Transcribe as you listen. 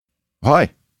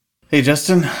Hi. Hey,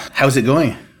 Justin. How's it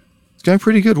going? It's going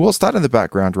pretty good. What's that in the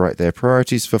background right there?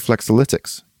 Priorities for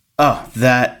Flexalytics. Oh,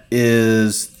 that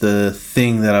is the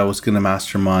thing that I was going to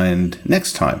mastermind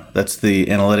next time. That's the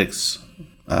analytics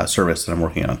service that I'm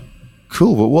working on.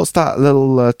 Cool. But what's that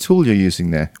little tool you're using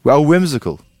there? Well,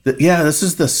 Whimsical. Yeah, this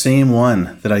is the same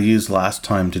one that I used last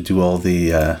time to do all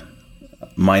the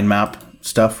mind map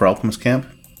stuff for Alchemist Camp.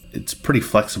 It's pretty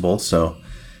flexible, so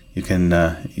you can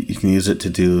use it to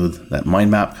do that mind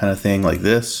map kind of thing like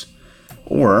this,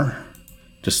 or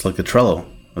just like a Trello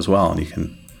as well, and you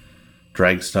can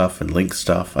drag stuff and link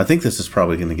stuff. I think this is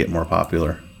probably going to get more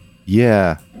popular.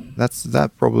 Yeah,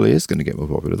 that probably is going to get more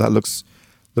popular. That looks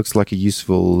like a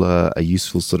useful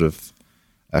sort of,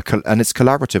 and it's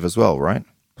collaborative as well, right?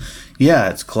 Yeah,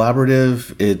 it's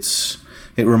collaborative.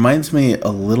 It reminds me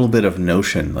a little bit of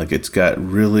Notion. Like, it's got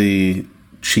really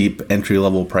cheap entry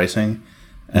level pricing,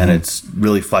 and it's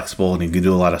really flexible, and you can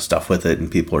do a lot of stuff with it, and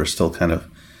people are still kind of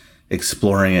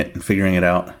exploring it and figuring it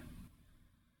out.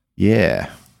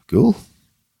 Yeah, cool.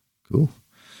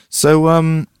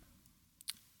 So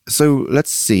let's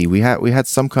see. We had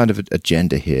some kind of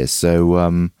agenda here.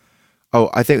 So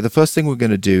I think the first thing we're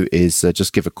going to do is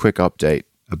just give a quick update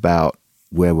about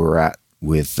where we're at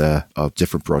with our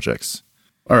different projects.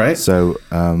 All right. So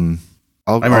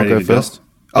I'll go first. Go.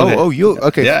 Okay. Oh, you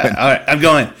okay? Yeah. All right. I'm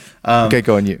going. Okay,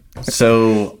 go on you.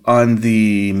 So on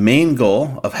the main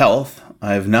goal of health,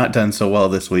 I've not done so well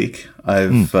this week.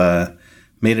 I've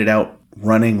made it out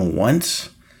running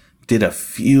once. Did a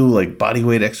few like body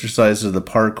weight exercises at the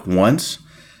park once.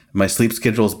 My sleep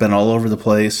schedule's been all over the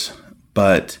place,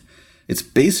 but it's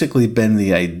basically been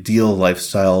the ideal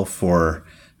lifestyle for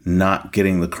not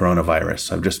getting the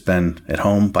coronavirus. I've just been at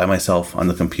home by myself on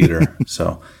the computer,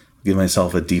 so give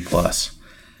myself a D+.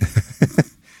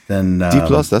 Then D+,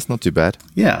 that's not too bad.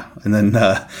 Yeah, and then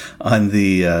on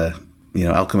the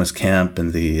Alchemist Camp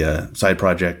and the side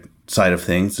project side of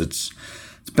things, it's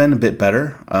been a bit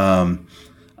better.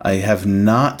 I have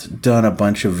not done a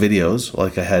bunch of videos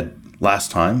like I had last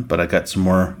time, but I got some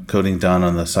more coding done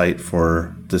on the site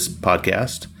for this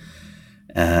podcast,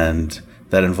 and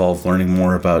that involved learning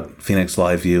more about Phoenix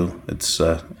Live View. It's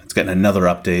getting another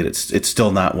update. It's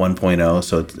still not 1.0,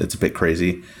 so it's a bit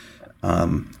crazy.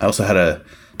 I also had a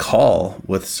call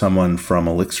with someone from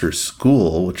Elixir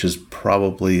School, which is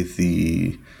probably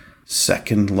the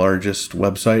second largest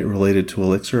website related to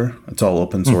Elixir. It's all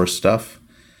open source stuff.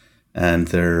 And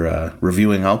they're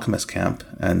reviewing Alchemist Camp,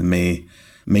 and may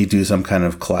do some kind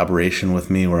of collaboration with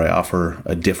me where I offer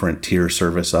a different tier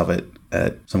service of it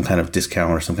at some kind of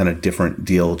discount or some kind of different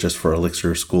deal just for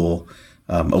Elixir School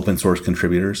open source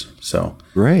contributors. So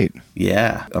great.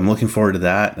 Yeah, I'm looking forward to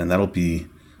that, and that'll be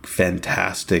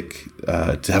fantastic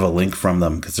to have a link from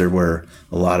them, because they're where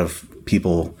a lot of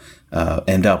people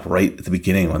end up right at the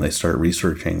beginning when they start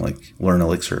researching, like Learn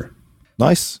Elixir.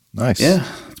 Nice. Yeah,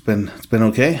 it's been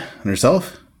okay. And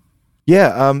yourself?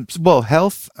 Yeah. Well,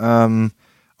 health.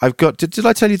 I've got. Did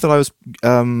I tell you that I was?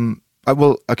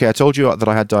 I told you that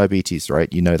I had diabetes,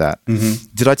 right? You know that.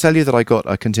 Mm-hmm. Did I tell you that I got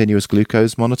a continuous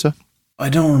glucose monitor? I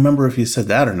don't remember if you said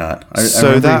that or not.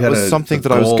 So that was something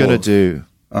that I was going to do.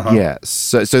 Uh-huh. Yeah.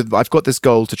 So I've got this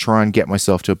goal to try and get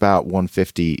myself to about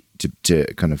 150 to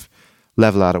kind of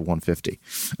level out at 150,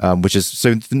 which is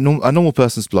so a normal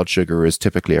person's blood sugar is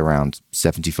typically around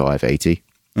 75, 80.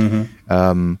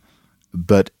 Mm-hmm.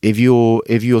 But if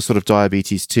you're sort of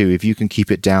diabetes too, if you can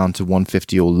keep it down to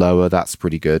 150 or lower, that's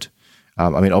pretty good.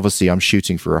 I mean, obviously I'm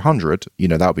shooting for 100,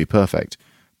 that would be perfect.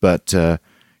 But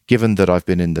given that I've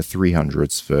been in the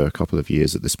 300s for a couple of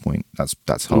years at this point,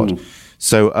 that's hard. Ooh.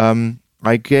 So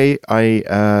I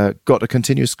got a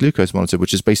continuous glucose monitor,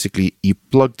 which is basically you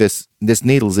plug this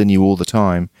needle's in you all the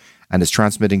time, and it's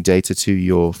transmitting data to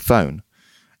your phone.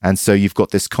 And so you've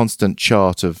got this constant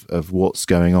chart of what's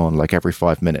going on, like every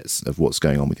 5 minutes of what's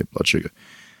going on with your blood sugar.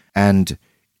 And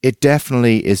it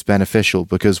definitely is beneficial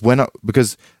because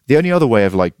the only other way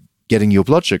of like getting your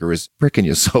blood sugar is pricking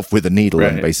yourself with a needle,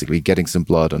 right, and basically getting some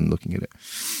blood and looking at it.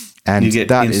 And you get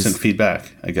instant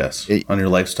feedback, I guess, on your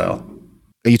lifestyle.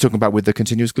 Are you talking about with the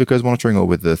continuous glucose monitoring or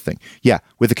with the thing? Yeah,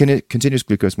 with the continuous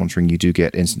glucose monitoring, you do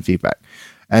get instant feedback.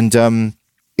 And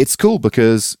it's cool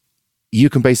because you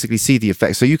can basically see the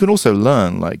effects. So you can also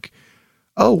learn like,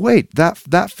 oh, wait,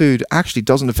 that food actually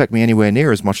doesn't affect me anywhere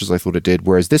near as much as I thought it did,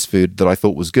 whereas this food that I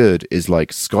thought was good is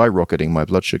like skyrocketing my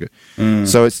blood sugar.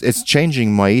 So it's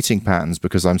changing my eating patterns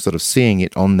because I'm sort of seeing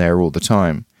it on there all the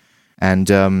time. And,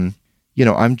 I'm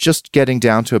just getting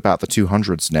down to about the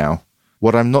 200s now.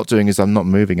 What I'm not doing is I'm not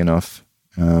moving enough.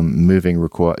 I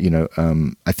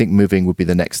think moving would be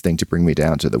the next thing to bring me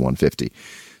down to the 150.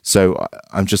 So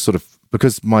I'm just sort of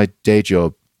because my day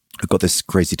job, I've got this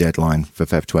crazy deadline for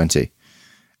Feb 20,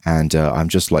 and I'm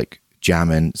just like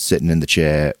jamming, sitting in the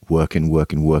chair,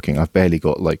 working. I've barely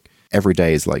got like, every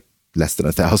day is like less than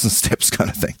 1,000 steps kind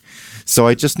of thing. So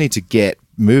I just need to get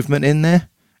movement in there,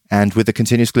 and with the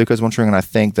continuous glucose monitoring, and I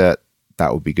think that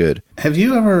would be good. Have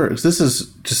you ever, this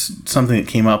is just something that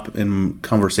came up in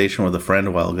conversation with a friend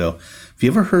a while ago. Have you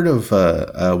ever heard of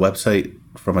a website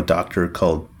from a doctor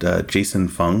called Jason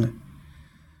Fung?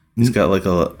 He's got like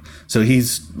so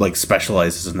he's like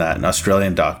specializes in that, an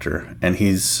Australian doctor. And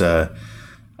he's, I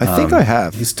think I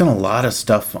have. He's done a lot of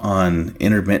stuff on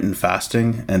intermittent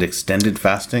fasting and extended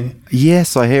fasting.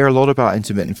 Yes, I hear a lot about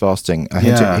intermittent fasting. I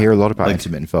hear a lot about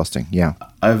intermittent fasting. Yeah.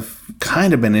 I've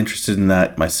kind of been interested in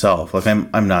that myself. Like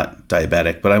I'm not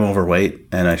diabetic, but I'm overweight,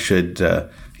 and I should,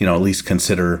 at least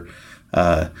consider,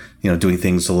 doing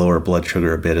things to lower blood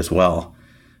sugar a bit as well.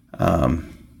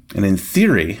 And in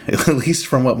theory, at least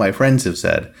from what my friends have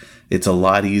said, it's a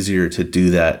lot easier to do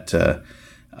that,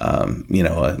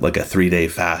 like a 3-day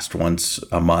fast once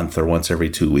a month or once every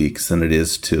 2 weeks than it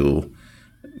is to,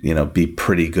 be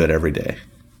pretty good every day.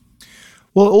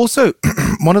 Well, also,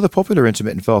 one of the popular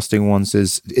intermittent fasting ones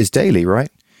is daily, right?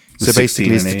 So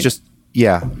basically, it's just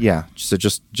So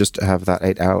just to have that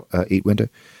 8-hour eat window.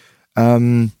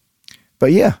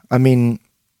 But yeah, I mean,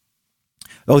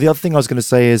 the other thing I was going to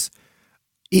say is,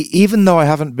 even though I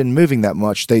haven't been moving that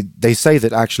much, they say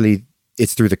that actually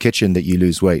it's through the kitchen that you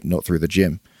lose weight, not through the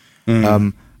gym.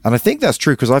 And I think that's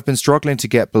true, because I've been struggling to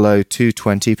get below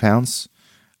 220 pounds.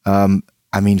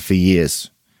 For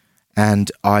years, and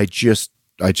I just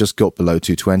got below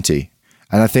 220.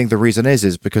 And I think the reason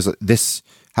is because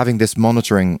having this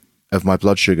monitoring of my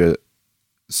blood sugar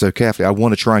so carefully, I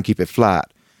want to try and keep it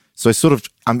flat. So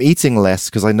I'm eating less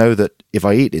because I know that if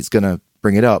I eat, it's going to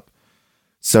bring it up.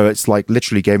 So it's like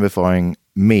literally gamifying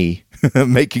me,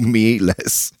 making me eat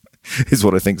less is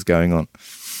what I think is going on.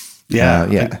 Yeah.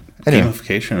 Anyway.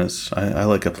 Gamification is, I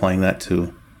like applying that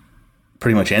to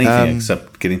pretty much anything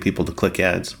except getting people to click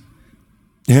ads.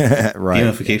 Right.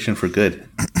 Gamification for good.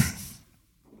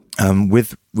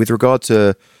 With regard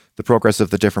to the progress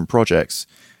of the different projects,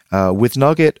 with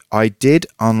Nugget, I did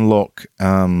unlock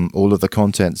all of the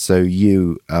content. So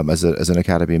you, as an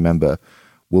Academy member,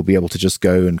 will be able to just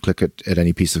go and click at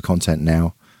any piece of content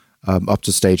now, up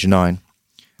to stage 9.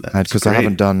 And because I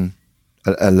haven't done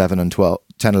 11 and 12,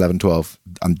 10, 11, 12,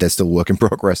 they're still work in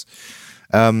progress.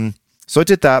 So I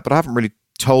did that, but I haven't really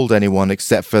told anyone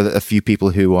except for a few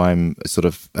people who I'm sort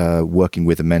of working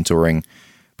with and mentoring,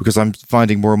 because I'm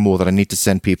finding more and more that I need to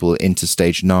send people into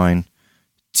stage 9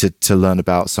 to learn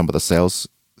about some of the sales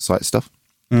site stuff.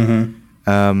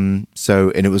 And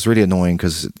it was really annoying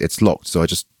because it's locked. So I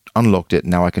just unlocked it.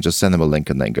 Now I can just send them a link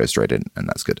and they can go straight in, and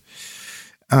that's good.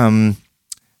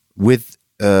 With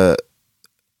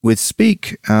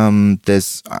Speak,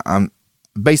 there's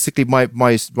basically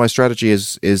my strategy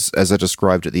is as I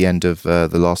described at the end of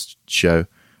the last show.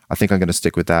 I think I'm going to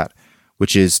stick with that,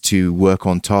 which is to work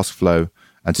on task flow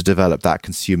and to develop that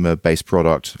consumer-based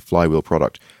product, flywheel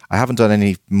product. I haven't done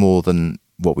any more than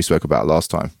what we spoke about last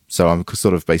time, so I'm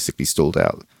sort of basically stalled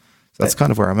out. So that's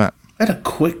kind of where I'm at. I had a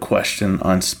quick question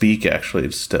on Speak, actually,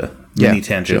 just a mini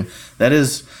tangent. Sure. That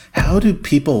is, how do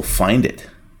people find it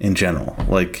in general?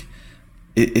 Like,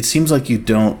 it seems like you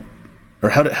don't, or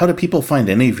how do people find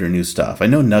any of your new stuff? I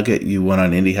know Nugget, you went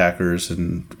on Indie Hackers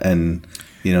and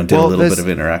did a little bit of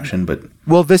interaction, but...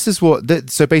 Well, this is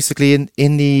so basically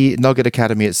in the Nugget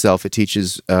Academy itself, it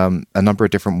teaches a number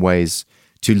of different ways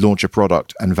to launch a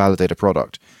product and validate a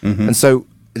product. And so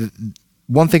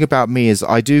one thing about me is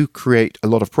I do create a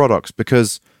lot of products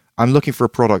because I'm looking for a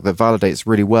product that validates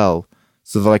really well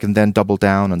so that I can then double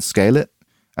down and scale it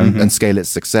and scale its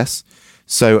success.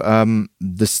 So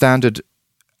the standard,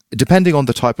 depending on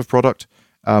the type of product,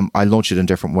 I launch it in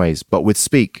different ways. But with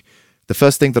Speak, the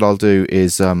first thing that I'll do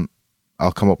is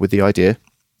I'll come up with the idea.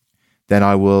 Then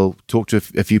I will talk to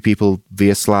a few people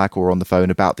via Slack or on the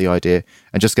phone about the idea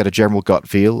and just get a general gut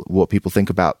feel, what people think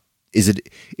about. Is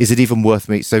it even worth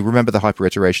me? So remember the hyper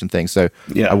iteration thing. So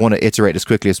I want to iterate as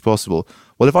quickly as possible.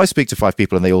 Well, if I speak to 5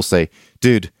 people and they all say,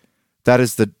 dude,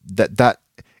 that's not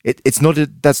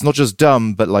just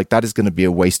dumb, but like that is going to be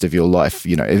a waste of your life.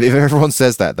 If everyone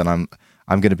says that, then I'm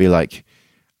going to be like,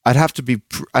 I'd have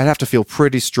to feel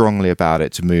pretty strongly about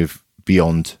it to move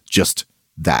beyond just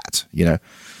that,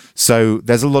 So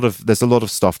there's a lot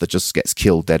of stuff that just gets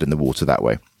killed dead in the water that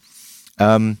way.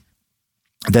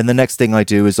 Then the next thing I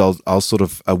do is I'll sort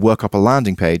of work up a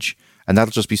landing page, and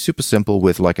that'll just be super simple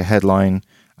with like a headline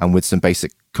and with some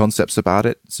basic concepts about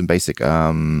it, some basic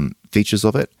features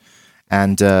of it,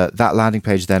 and that landing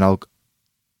page then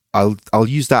I'll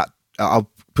use that I'll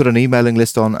put an emailing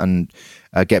list on and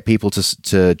get people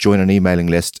to join an emailing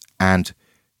list and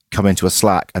come into a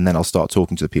Slack, and then I'll start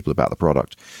talking to the people about the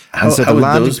product. How would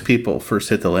those people first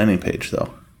hit the landing page,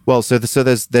 though? Well, so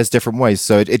there's different ways.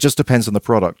 So it just depends on the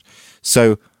product.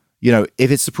 So,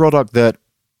 if it's a product that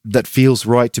feels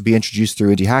right to be introduced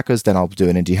through Indie Hackers, then I'll do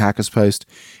an Indie Hackers post.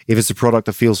 If it's a product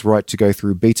that feels right to go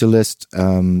through BetaList,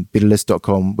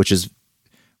 betalist.com, which is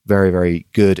very, very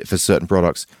good for certain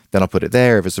products, then I'll put it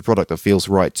there. If it's a product that feels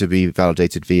right to be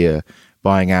validated via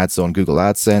buying ads on Google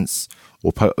AdSense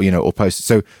or post.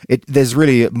 So there's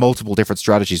really multiple different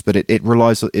strategies, but it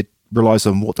relies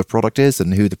on what the product is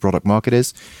and who the product market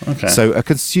is. Okay. So a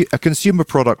consumer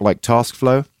product like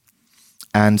TaskFlow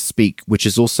and Speak, which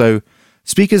is also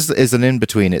Speak is an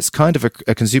in-between. It's kind of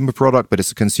a consumer product, but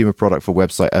it's a consumer product for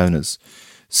website owners.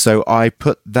 So I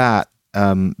put that,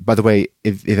 by the way,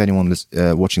 if anyone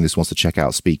watching this wants to check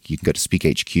out Speak, you can go to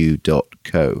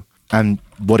speakhq.co. And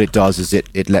what it does is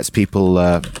it lets people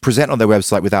present on their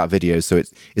website without videos. So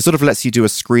it sort of lets you do a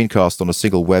screencast on a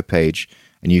single web page,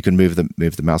 and you can move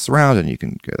the mouse around, and you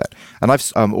can go that. And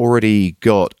I've already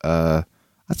got, I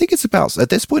think at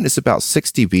this point, it's about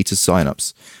 60 beta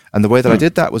signups. And the way that I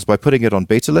did that was by putting it on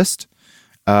BetaList,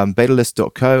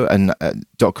 betalist.co and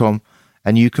 .com.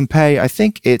 And you can pay, I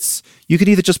think you could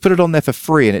either just put it on there for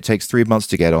free and it takes 3 months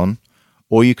to get on,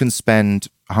 or you can spend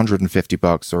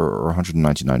 $150 or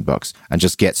 $199 and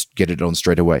just get it on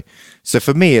straight away. So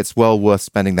for me, it's well worth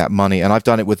spending that money. And I've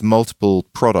done it with multiple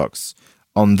products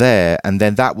on there, and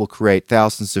then that will create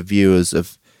thousands of viewers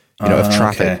of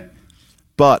traffic. Okay.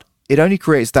 But it only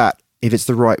creates that if it's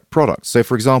the right product. So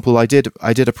for example, I did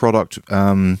a product.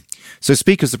 So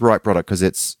Speak is the right product because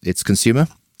it's consumer.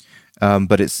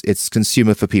 But it's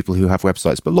consumer for people who have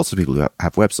websites, but lots of people who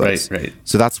have websites. Right.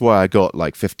 So that's why I got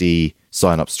like 50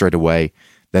 signups straight away.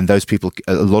 Then those people,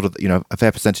 a lot of, a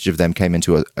fair percentage of them came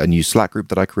into a new Slack group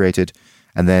that I created.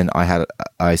 And then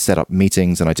I set up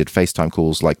meetings and I did FaceTime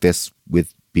calls like this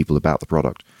with people about the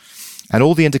product. And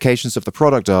all the indications of the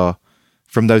product are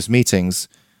from those meetings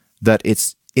that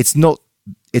it's not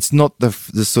the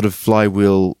sort of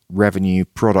flywheel revenue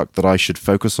product that I should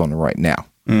focus on right now.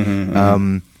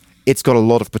 Mm-hmm. It's got a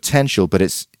lot of potential, but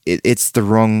it's the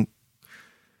wrong.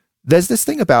 There's this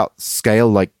thing about scale,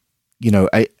 like,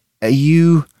 are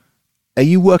you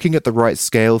working at the right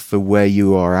scale for where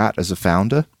you are at as a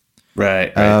founder?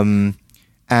 Right.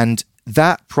 And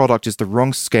that product is the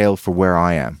wrong scale for where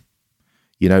I am.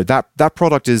 That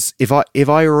product is, if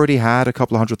I already had a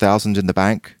couple of $100,000 in the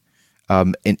bank,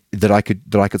 that I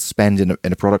could spend in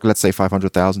a product, let's say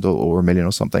 500,000 or $1 million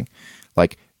or something,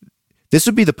 like this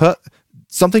would be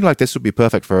something like this would be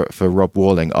perfect for Rob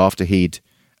Walling after he'd,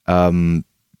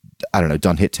 I don't know,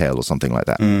 done HitTail or something like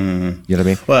that. Mm. You know what I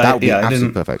mean? Well, that would be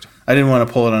absolutely perfect. I didn't want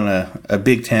to pull it on a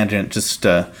big tangent.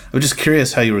 I was just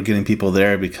curious how you were getting people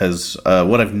there, because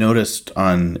what I've noticed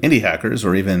on Indie Hackers,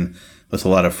 or even with a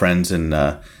lot of friends in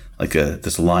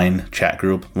this Line chat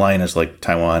group. Line is like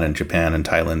Taiwan and Japan and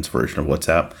Thailand's version of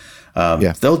WhatsApp.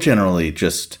 They'll generally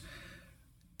just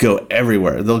go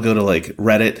everywhere. They'll go to like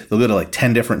Reddit. They'll go to like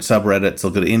 10 different subreddits. They'll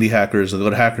go to Indie Hackers. They'll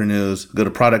go to Hacker News. Go to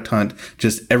Product Hunt.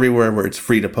 Just everywhere where it's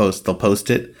free to post, they'll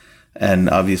post it. And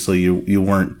obviously, you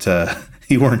weren't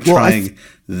trying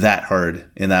that hard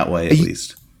in that way, at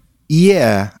least.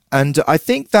 Yeah, and I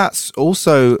think that's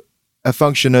also a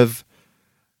function of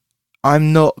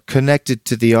I'm not connected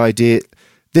to the idea,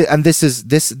 and this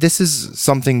is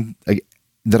something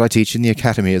that I teach in the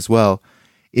academy as well,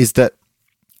 is that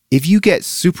if you get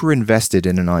super invested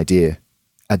in an idea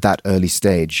at that early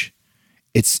stage,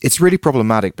 it's really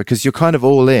problematic, because you're kind of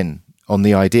all in on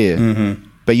the idea, mm-hmm.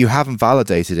 but you haven't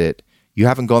validated it. You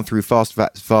haven't gone through fast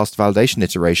validation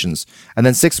iterations. And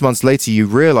then 6 months later, you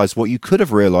realize what you could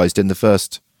have realized in the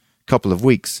first couple of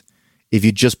weeks if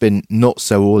you'd just been not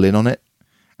so all in on it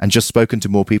and just spoken to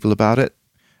more people about it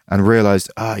and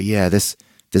realized,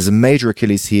 there's a major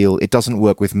Achilles heel. It doesn't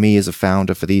work with me as a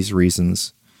founder for these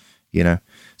reasons,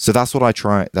 So that's what I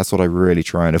really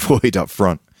try and avoid up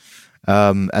front.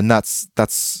 And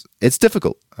it's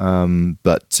difficult.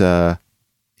 But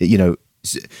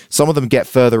some of them get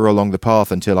further along the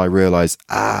path until I realize,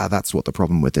 that's what the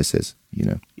problem with this is,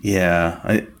 Yeah.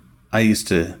 I used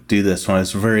to do this when I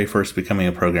was very first becoming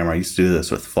a programmer. I used to do this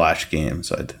with Flash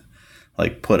games. I'd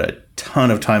like put a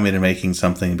ton of time into making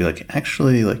something and be like,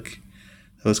 actually, like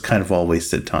that was kind of all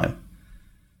wasted time.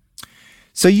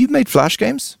 So you made Flash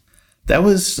games? That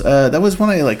was when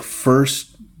I like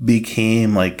first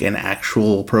became like an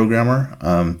actual programmer.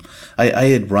 I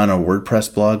had run a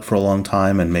WordPress blog for a long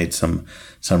time and made some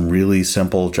really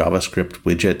simple JavaScript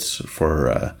widgets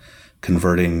for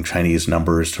converting Chinese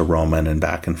numbers to Roman and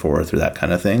back and forth or that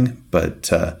kind of thing.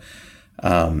 But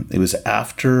it was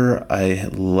after I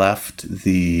left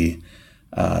the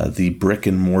brick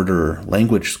and mortar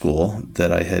language school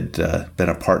that I had been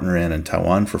a partner in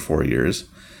Taiwan for 4 years.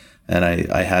 And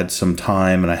I had some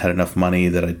time and I had enough money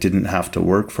that I didn't have to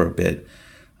work for a bit.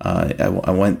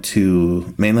 I went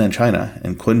to mainland China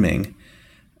in Kunming,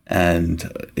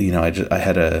 and I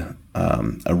had a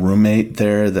roommate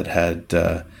there that had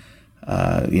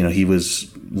he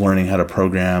was learning how to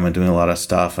program and doing a lot of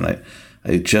stuff, and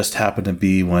I just happened to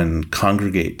be when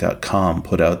Kongregate.com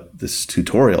put out this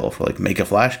tutorial for like make a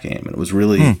Flash game, and it was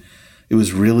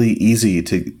really easy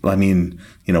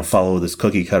to follow this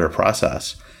cookie cutter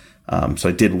process. So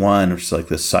I did one, which is like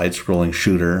this side-scrolling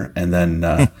shooter, and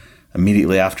then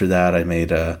immediately after that, I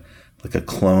made a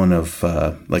clone of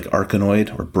like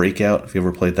Arkanoid or Breakout. If you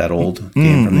ever played that old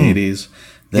game from the 80s,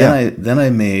 then I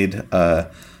made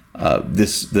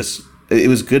this. It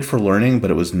was good for learning,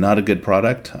 but it was not a good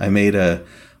product. I made a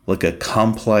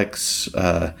complex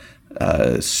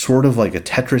sort of like a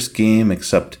Tetris game,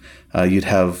 except you'd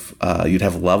have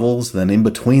levels. Then in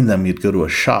between them, you'd go to a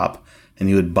shop and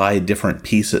you would buy different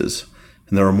pieces.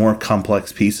 And there are more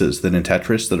complex pieces than in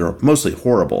Tetris that are mostly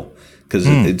horrible because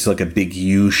it's like a big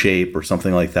U shape or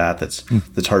something like that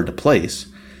that's hard to place.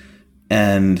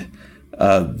 And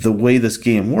the way this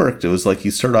game worked, it was like you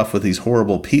start off with these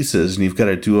horrible pieces and you've got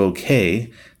to do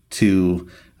okay to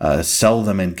sell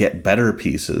them and get better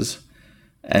pieces.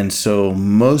 And so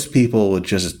most people would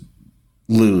just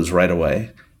lose right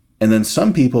away. And then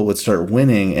some people would start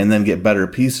winning and then get better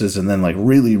pieces and then like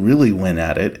really, really win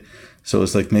at it. So it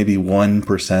was like maybe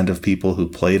 1% of people who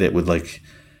played it would like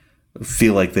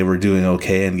feel like they were doing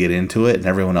okay and get into it. And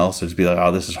everyone else would just be like,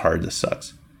 oh, this is hard. This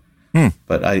sucks.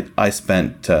 But I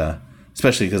spent,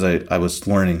 especially because I was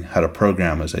learning how to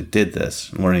program as I did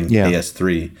this, learning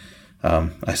AS3.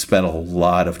 I spent a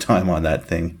lot of time on that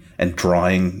thing and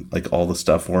drawing like all the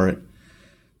stuff for it.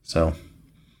 So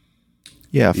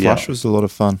Flash was a lot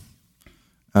of fun.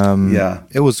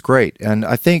 It was great, and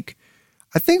I think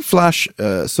Flash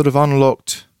sort of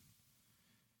unlocked.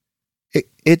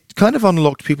 It kind of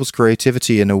unlocked people's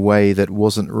creativity in a way that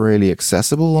wasn't really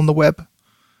accessible on the web.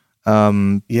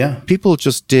 People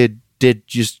just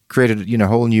just created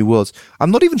whole new worlds.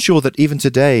 I'm not even sure that even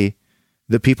today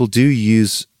that people do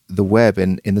use the web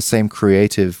in the same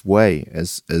creative way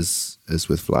as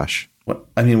with Flash.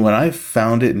 I mean, when I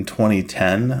found it in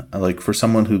 2010, like for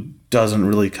someone who doesn't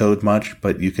really code much,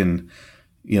 but you can,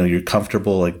 you're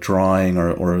comfortable like drawing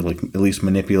or like at least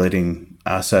manipulating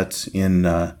assets in,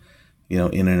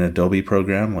 in an Adobe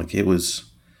program, like it was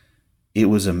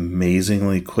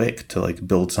amazingly quick to like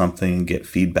build something and get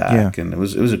feedback. And it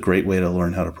was a great way to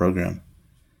learn how to program.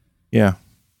 Yeah.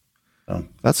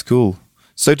 That's cool.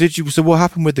 So what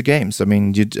happened with the games? I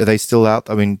mean, are they still out?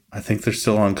 I mean, I think they're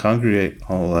still on Kongregate.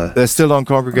 They're still on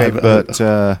Kongregate,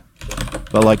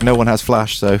 but like no one has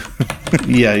Flash, so.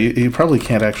 Yeah, you probably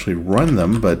can't actually run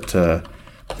them, but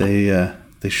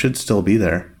they should still be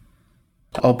there.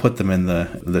 I'll put them in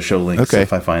the show links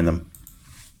if I find them.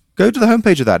 Go to the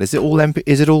homepage of that. Is it all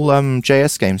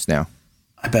JS games now?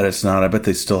 I bet it's not. I bet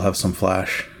they still have some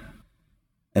Flash,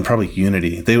 and probably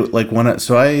Unity. They like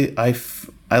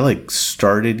I like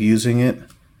started using it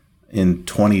in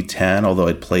 2010, although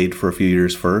I'd played for a few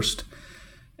years first,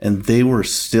 and they were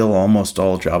still almost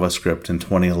all JavaScript in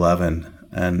 2011,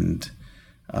 and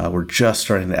we're just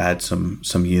starting to add some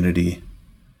Unity.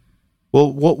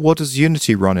 Well, what does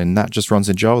Unity run in? That just runs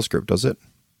in JavaScript, does it?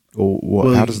 Or what?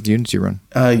 Well, how does Unity run?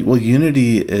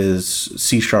 Unity is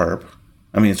C#.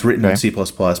 I mean, it's written in C++,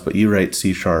 but you write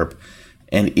C#,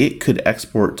 and it could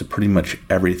export to pretty much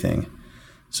everything.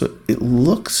 So it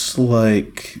looks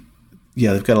like,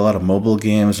 they've got a lot of mobile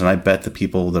games, and I bet the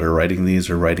people that are writing these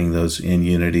are writing those in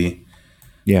Unity.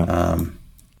 Yeah.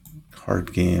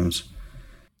 Card games.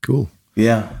 Cool.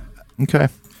 Yeah. Okay.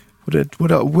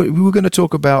 We were going to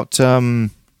talk about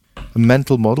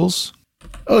mental models.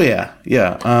 Oh, yeah.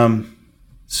 Yeah.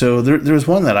 So there's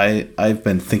one that I've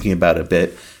been thinking about a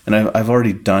bit, and I've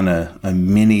already done a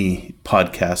mini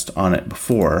podcast on it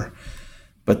before,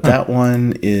 but that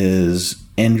one is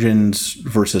engines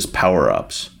versus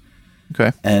power-ups.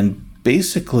 Okay. And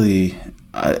basically,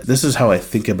 this is how I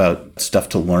think about stuff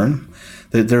to learn.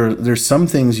 There's some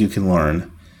things you can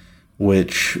learn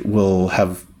which will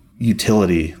have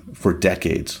utility for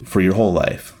decades, for your whole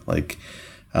life. Like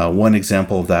one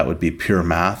example of that would be pure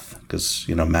math, because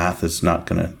math is not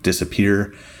going to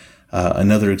disappear.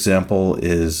 Another example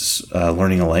is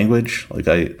learning a language. Like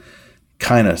I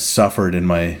kind of suffered in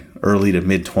my early to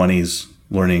mid 20s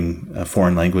learning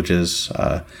foreign languages.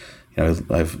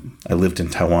 I lived in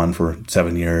Taiwan for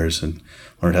 7 years and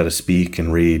learned how to speak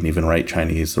and read and even write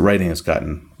Chinese. The writing has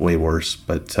gotten way worse,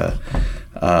 but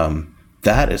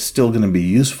that is still going to be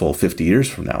useful 50 years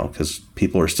from now because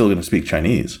people are still going to speak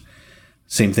Chinese.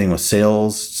 Same thing with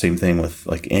sales. Same thing with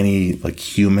like any like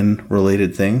human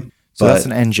related thing. So that's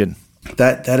an engine.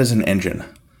 That is an engine.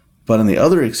 But on the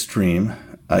other extreme,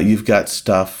 you've got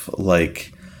stuff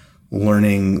like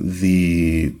learning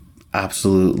the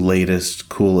absolute latest,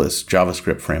 coolest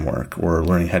JavaScript framework, or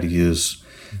learning how to use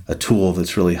a tool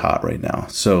that's really hot right now.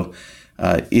 So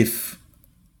if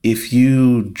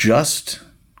you just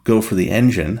go for the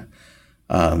engine,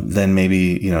 then maybe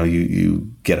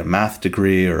you get a math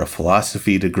degree or a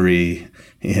philosophy degree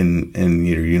in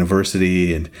your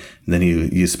university, and then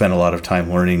you spend a lot of time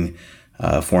learning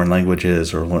foreign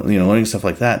languages or learning stuff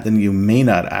like that. Then you may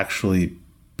not actually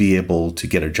be able to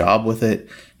get a job with it.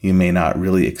 You may not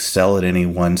really excel at any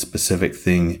one specific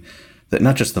thing that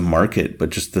not just the market,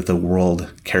 but just that the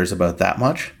world cares about that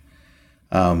much.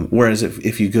 Whereas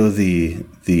if you go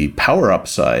the power up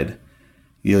side,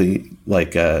 you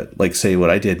like say what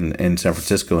I did in San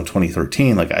Francisco in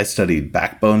 2013. Like I studied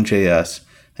Backbone JS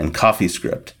and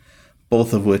CoffeeScript,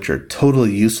 both of which are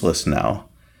totally useless now,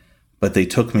 but they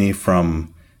took me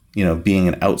from being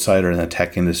an outsider in the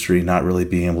tech industry, not really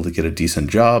being able to get a decent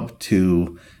job,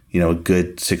 to a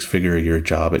good 6-figure a year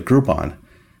job at Groupon,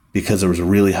 because there was a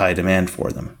really high demand for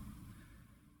them.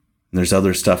 And there's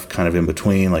other stuff kind of in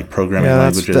between, like programming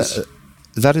languages.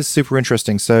 That is super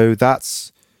interesting. So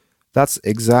that's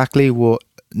exactly what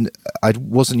I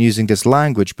wasn't using this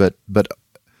language, but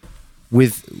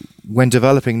when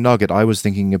developing Nugget, I was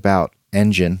thinking about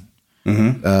engine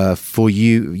for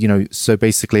you. So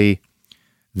basically,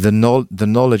 the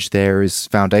knowledge there is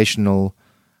foundational.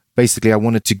 Basically, I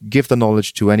wanted to give the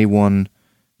knowledge to anyone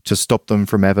to stop them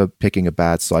from ever picking a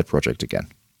bad side project again,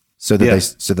 so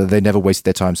that they never waste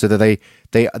their time, so that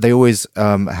they always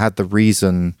had the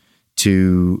reason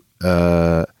to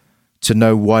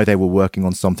know why they were working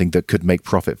on something that could make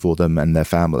profit for them and their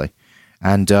family.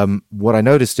 And what I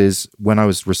noticed is when I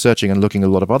was researching and looking at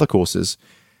a lot of other courses,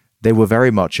 they were very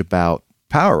much about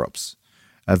power-ups,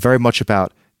 very much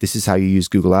about this is how you use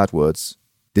Google AdWords,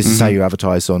 this is how you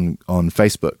advertise on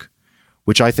Facebook,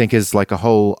 which I think is like a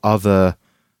whole other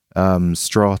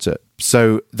strata.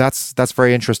 So that's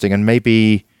very interesting. And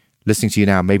maybe listening to you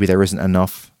now, maybe there isn't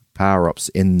enough power-ups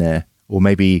in there. Or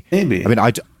maybe. I mean,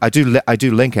 I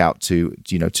do link out to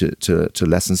to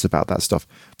lessons about that stuff,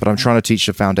 but I'm trying to teach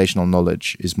the foundational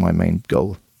knowledge is my main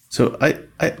goal. So I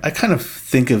kind of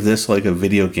think of this like a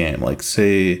video game. Like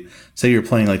say you're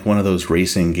playing like one of those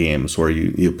racing games where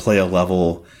you play a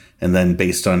level, and then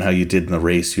based on how you did in the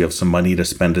race, you have some money to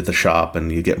spend at the shop, and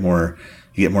you get more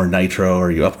nitro,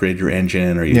 or you upgrade your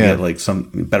engine, or you get like some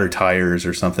better tires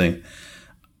or something.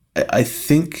 I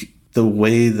think the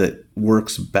way that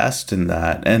works best in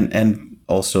that, and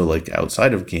also like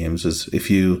outside of games, is if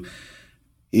you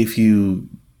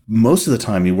most of the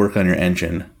time you work on your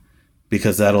engine,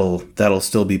 because that'll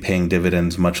still be paying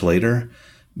dividends much later.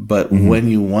 But when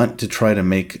you want to try to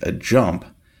make a jump,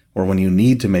 or when you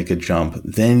need to make a jump,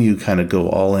 then you kind of go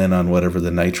all in on whatever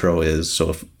the nitro is.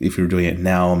 So if you're doing it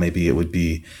now, maybe it would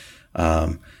be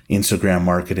Instagram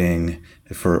marketing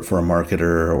for a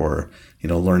marketer, or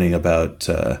learning about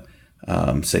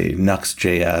say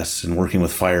Nuxt.js and working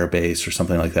with Firebase or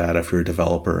something like that if you're a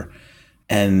developer,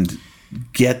 and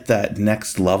get that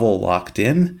next level locked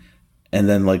in. And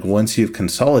then like once you've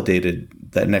consolidated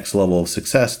that next level of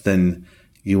success, then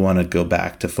you want to go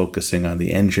back to focusing on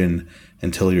the engine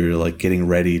until you're like getting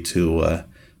ready to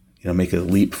make a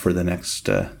leap for the next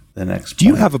Do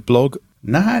you have a blog?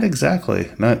 Not exactly.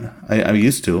 I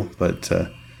used to, but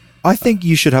I think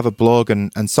you should have a blog,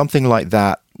 and something like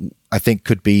that I think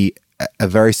could be a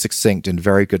very succinct and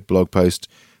very good blog post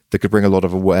that could bring a lot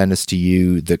of awareness to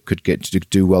you, that could get to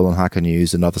do well on Hacker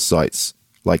News and other sites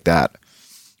like that.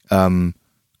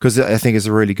 Because I think it's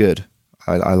really good.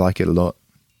 I like it a lot.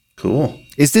 Cool.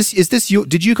 Is this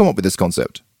did you come up with this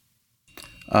concept?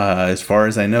 As far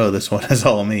as I know, this one is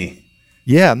all me.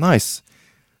 Yeah, nice.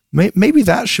 Maybe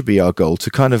that should be our goal,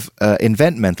 to kind of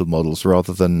invent mental models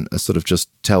rather than sort of just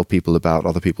tell people about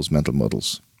other people's mental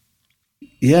models.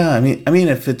 Yeah, I mean,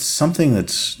 if it's something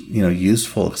that's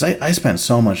useful, because I spent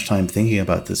so much time thinking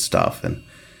about this stuff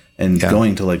and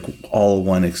going to like all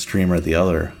one extreme or the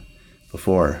other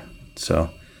before. So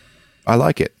I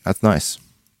like it. That's nice.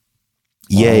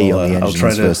 Yay on the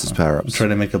engines versus power-ups. I'll try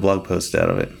to make a blog post out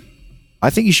of it. I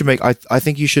think you should I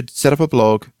think you should set up a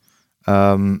blog,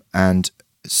 and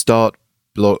start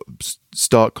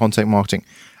content marketing.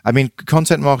 I mean,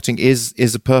 content marketing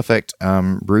is a perfect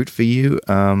route for you,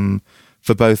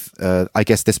 for both, I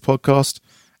guess, this podcast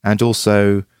and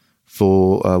also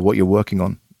for what you're working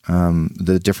on,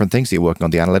 the different things that you're working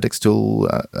on, the analytics tool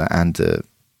and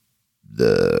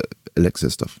the Elixir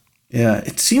stuff. Yeah,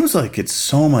 it seems like it's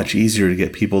so much easier to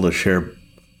get people to share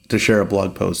a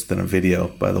blog post than a video,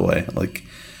 by the way. Like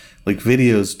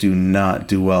videos do not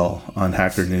do well on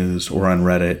Hacker News or on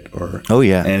Reddit or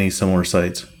any similar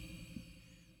sites.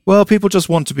 Well, people just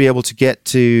want to be able to get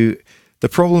to the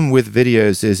problem with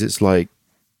videos is it's like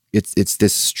it's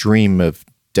this stream of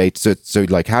data. So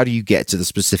like, how do you get to the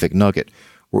specific nugget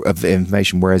of the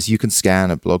information? Whereas you can scan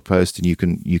a blog post and you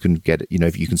can get it. You know,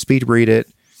 if you can speed read it,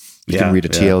 you can read a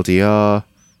TLDR.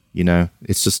 You know,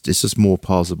 it's just more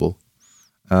parsable.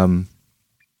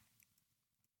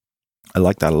 I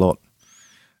like that a lot.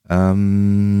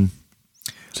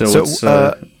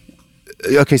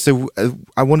 Okay, so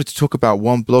I wanted to talk about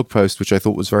one blog post which I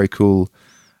thought was very cool.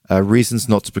 Reasons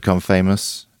Not to Become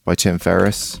Famous by Tim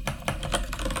Ferriss.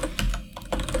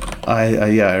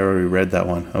 I already read that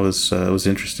one. It was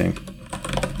interesting.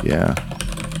 Yeah,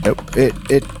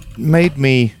 it made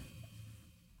me.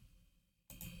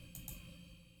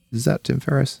 Is that Tim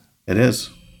Ferriss? It is.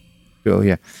 Cool.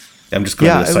 Yeah. I'm just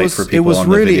going to the site for people. It was on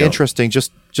the really video. interesting.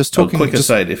 Just talking. Quick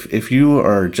aside: if you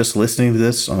are just listening to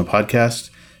this on the podcast,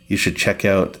 you should check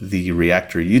out the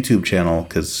Reactor YouTube channel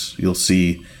because you'll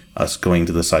see us going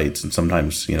to the sites and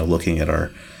sometimes looking at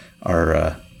our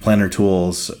planner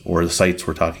tools or the sites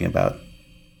we're talking about.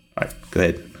 All right, go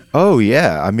ahead. Oh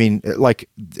yeah, I mean,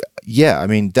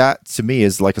 that to me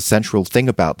is like a central thing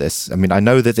about this. I mean, I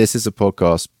know that this is a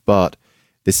podcast, but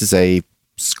this is a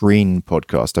screen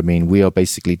podcast. I mean, we are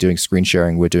basically doing screen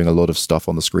sharing. We're doing a lot of stuff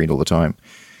on the screen all the time.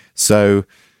 So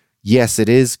yes, it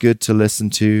is good to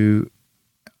listen to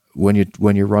when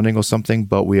you're running or something,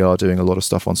 but we are doing a lot of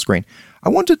stuff on screen. I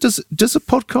wonder, does a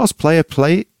podcast player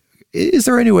play? Is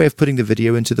there any way of putting the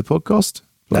video into the podcast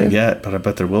player? Not yet, but I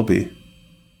bet there will be.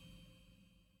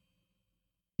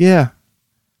 Yeah,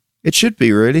 it should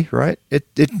be, really, right?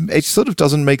 It sort of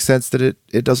doesn't make sense that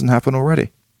it doesn't happen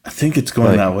already. I think it's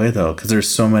going that way though, because there's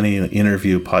so many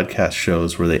interview podcast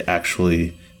shows where they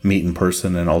actually meet in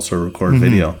person and also record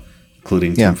video,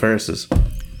 including Tim Ferriss's.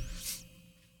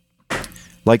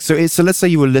 So let's say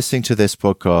you were listening to this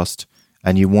podcast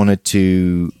and you wanted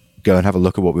to go and have a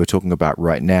look at what we were talking about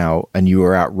right now, and you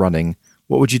were out running.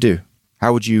 What would you do?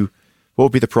 What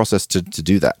would be the process to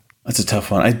do that? That's a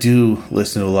tough one. I do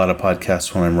listen to a lot of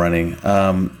podcasts when I'm running.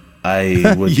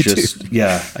 I would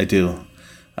I do.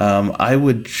 I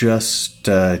would just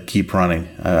keep running.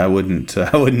 I wouldn't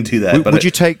do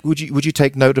that. Would you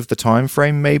take note of the time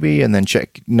frame maybe and then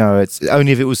check? No, it's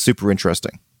only if it was super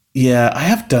interesting. Yeah, I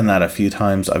have done that a few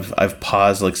times. I've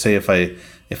paused, like say if I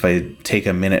take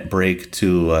a minute break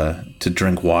to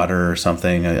drink water or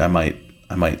something, I might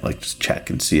like just check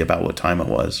and see about what time it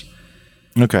was.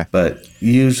 Okay. But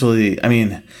usually, I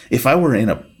mean, if I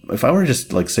were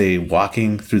just like say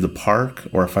walking through the park,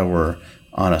 or if I were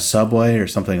on a subway or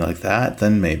something like that,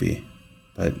 then maybe.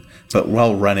 But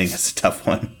while running, it's a tough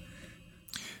one.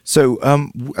 So,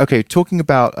 okay, talking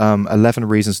about 11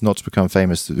 Reasons Not to Become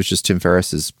Famous, which is Tim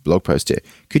Ferriss's blog post here.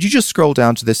 Could you just scroll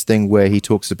down to this thing where he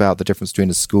talks about the difference between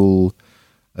a school,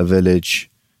 a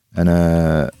village, and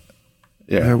a...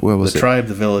 Yeah, where was the tribe,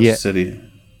 the village, city.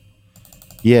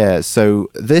 Yeah, so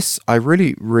this, I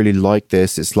really, really like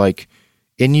this. It's like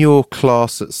in your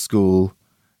class at school,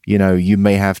 you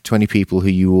may have 20 people who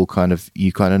you kind of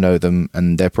know them,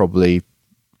 and they're probably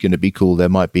going to be cool. There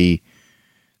might be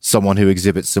someone who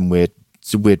exhibits some weird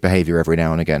behavior every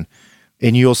now and again.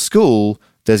 In your school,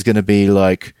 there's going to be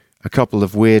like a couple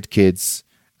of weird kids,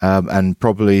 and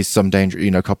probably some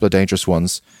a couple of dangerous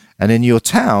ones. And in your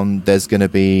town, there's going to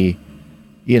be,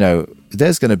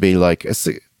 like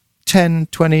 10,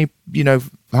 20,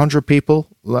 100 people.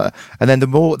 And then the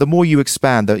more you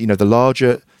expand, the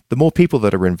larger, the more people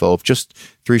that are involved, just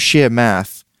through sheer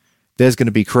math, there's going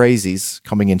to be crazies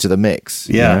coming into the mix.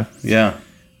 Yeah.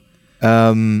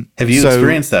 Have you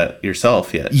experienced that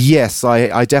yourself yet? Yes,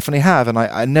 I definitely have, and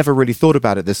I never really thought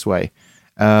about it this way.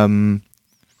 But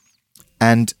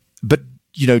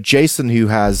Jason, who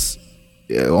has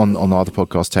on the other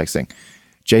podcast texting,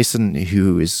 Jason,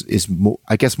 who is more,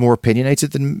 I guess, more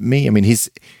opinionated than me. I mean, he's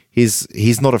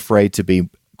not afraid to be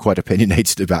quite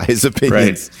opinionated about his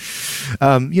opinions.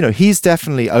 Right. He's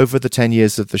definitely, over the 10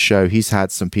 years of the show, he's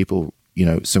had some people,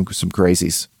 some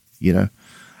crazies,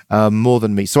 more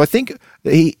than me. So I think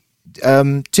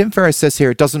Tim Ferriss says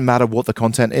here, it doesn't matter what the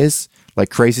content is. like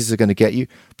crazies are going to get you.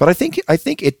 But I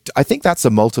think that's a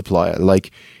multiplier.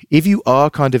 Like if you are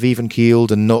kind of even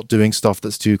keeled and not doing stuff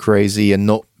that's too crazy and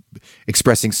not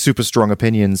expressing super strong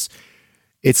opinions,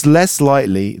 it's less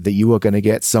likely that you are going to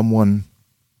get someone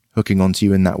hooking onto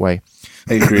you in that way.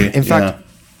 I agree. In fact,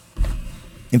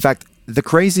 the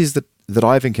crazies that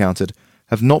I've encountered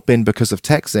have not been because of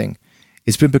Texing.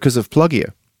 It's been because of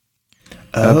Plugio.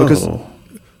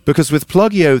 Because with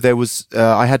Plugio, there was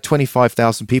I had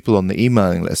 25,000 people on the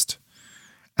emailing list,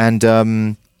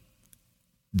 and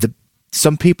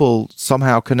some people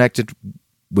somehow connected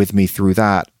with me through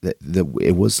that. That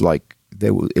it was like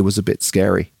it was a bit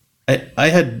scary. I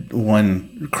had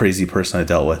one crazy person I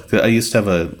dealt with. I used to have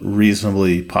a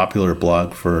reasonably popular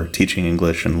blog for teaching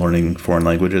English and learning foreign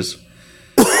languages.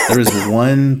 There was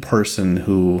one person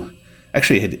who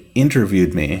actually had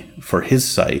interviewed me for his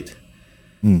site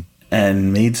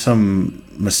and made some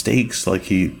mistakes. Like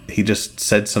he just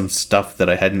said some stuff that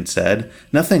I hadn't said.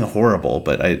 Nothing horrible,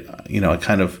 but I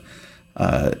kind of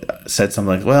said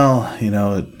something like, well,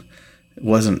 it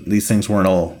wasn't, these things weren't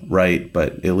all right,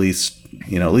 but at least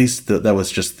that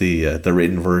was just the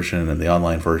written version, and the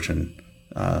online version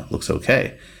looks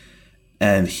okay.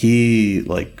 And he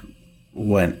like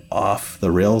went off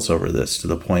the rails over this to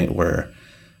the point where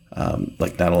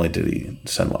not only did he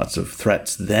send lots of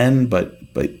threats then, but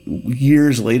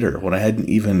years later, when I hadn't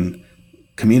even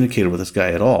communicated with this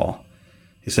guy at all,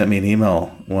 he sent me an email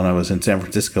when I was in San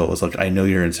Francisco. It was like, I know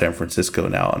you're in San Francisco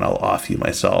now, and I'll off you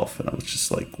myself. And I was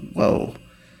just like, whoa.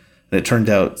 And it turned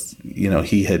out,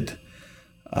 he had,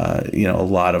 a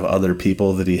lot of other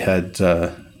people that he had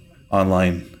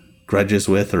online grudges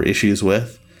with or issues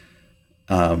with.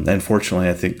 And fortunately,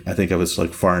 I think I was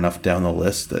like far enough down the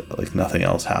list that like nothing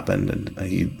else happened, and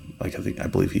I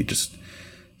believe he just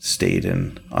stayed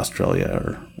in Australia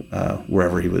or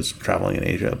wherever he was traveling in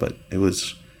Asia. But it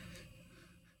was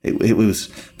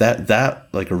that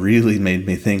like really made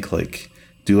me think, like,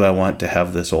 do I want to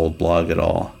have this old blog at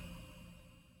all?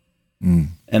 And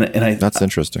that's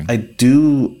interesting. I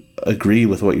do agree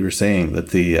with what you were saying,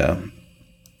 that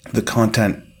the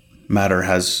content matter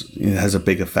has a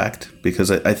big effect,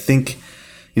 because I think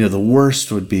the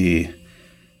worst would be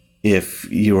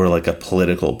if you were like a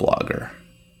political blogger.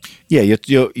 Yeah, you're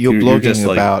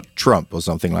blogging about Trump or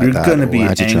something like that. You're going to be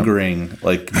angering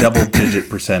like double-digit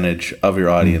percentage of your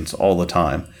audience all the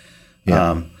time.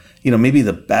 Yeah. Maybe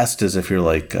the best is if you're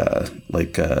like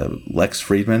Lex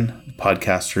Friedman,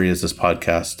 podcaster. He has this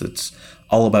podcast that's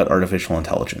all about artificial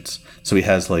intelligence. So he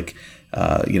has like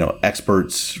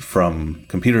experts from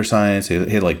computer science. He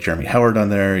had like Jeremy Howard on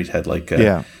there. He's had like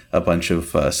a bunch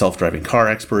of self-driving car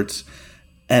experts.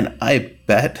 And I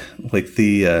bet like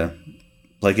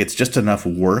it's just enough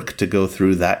work to go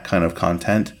through that kind of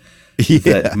content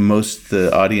that most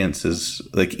the audience is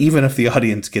like, even if the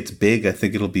audience gets big, I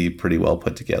think it'll be pretty well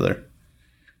put together.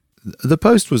 The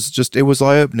post was it was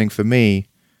eye-opening for me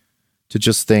to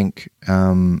just think,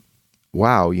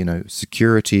 wow,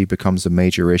 security becomes a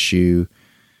major issue.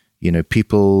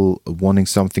 People wanting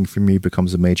something from you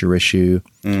becomes a major issue.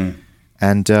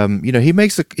 And he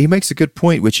makes a good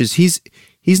point, which is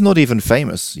he's not even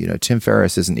famous. Tim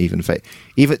Ferriss isn't even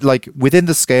even like within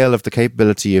the scale of the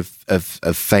capability of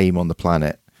fame on the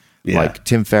planet. Yeah. Like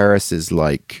Tim Ferriss is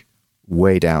like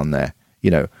way down there.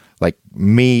 Like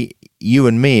you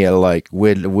and me are like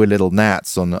we're little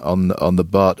gnats on the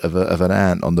butt of an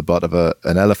ant on the butt of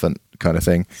an elephant kind of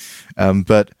thing.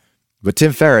 But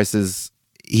Tim Ferriss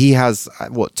he has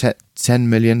what 10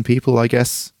 million people, I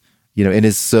guess, in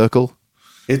his circle.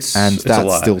 That's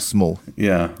still small.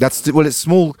 Yeah. It's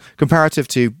small comparative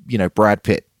to, Brad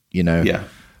Pitt, Yeah.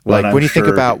 Well, like when you think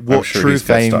about what true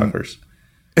fame,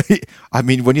 I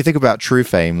mean, when you think about true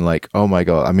fame, like, oh my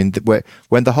God, I mean,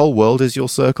 when the whole world is your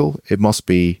circle, it must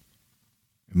be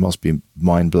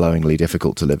mind-blowingly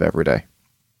difficult to live every day.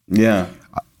 Yeah.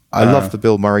 I love the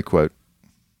Bill Murray quote.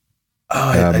 Oh,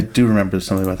 I do remember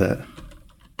something about that.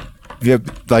 Yeah,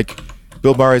 like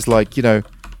Bill Murray's like,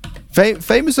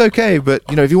 fame is okay, but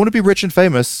if you want to be rich and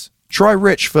famous, try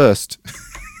rich first.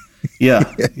 Yeah.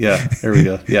 There we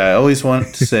go. Yeah, I always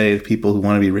want to say to people who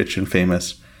want to be rich and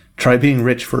famous, try being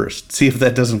rich first. See if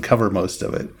that doesn't cover most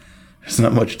of it. There's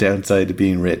not much downside to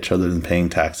being rich other than paying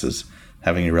taxes,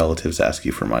 having your relatives ask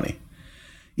you for money.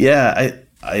 Yeah,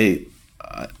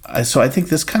 so I think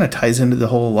this kind of ties into the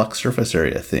whole luck surface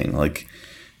area thing. Like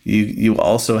you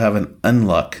also have an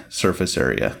unluck surface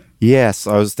area. Yes,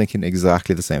 I was thinking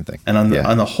exactly the same thing. And on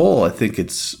the whole, I think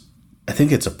it's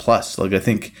a plus. Like I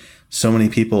think so many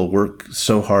people work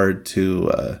so hard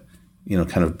to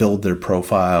kind of build their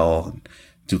profile,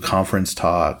 do conference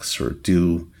talks, or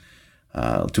do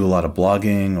a lot of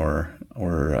blogging, or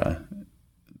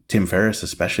Tim Ferriss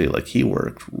especially, like he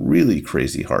worked really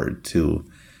crazy hard to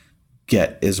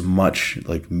get as much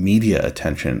like media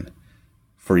attention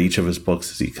for each of his books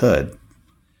as he could.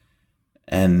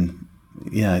 And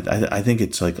yeah, I think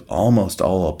it's like almost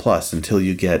all a plus until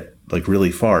you get like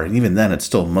really far. And even then it's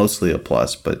still mostly a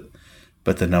plus, but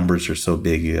the numbers are so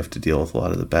big you have to deal with a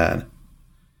lot of the bad.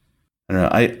 I don't know.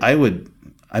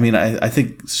 I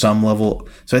think some level,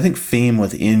 so I think fame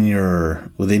within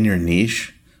your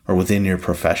niche or within your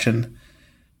profession,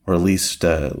 or at least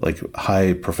like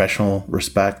high professional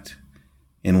respect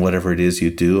in whatever it is you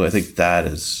do, I think that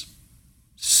is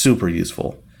super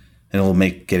useful, and it will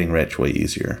make getting rich way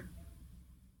easier.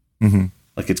 Mm-hmm.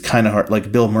 Like it's kind of hard.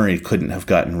 Like Bill Murray couldn't have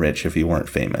gotten rich if he weren't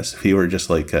famous. If he were just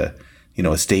like a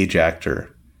stage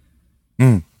actor,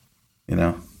 Yeah,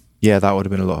 that would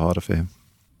have been a lot harder for him.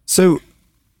 So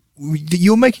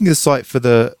you're making a site for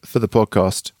the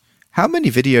podcast. How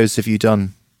many videos have you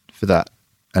done for that?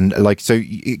 And like, so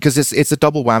because it's a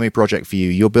double whammy project for you.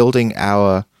 You're building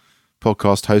our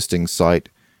podcast hosting site,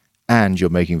 and you're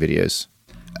making videos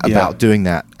about doing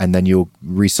that, and then you're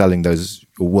reselling those,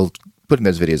 or putting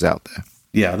those videos out there.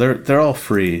 Yeah, they're all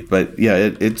free, but yeah,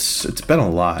 it's been a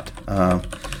lot, and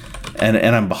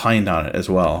I'm behind on it as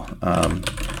well.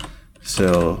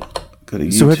 So go to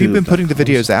YouTube. So have you been putting the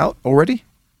videos out already?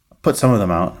 Put some of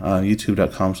them out on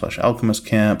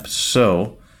youtube.com/alchemistcamp.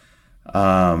 So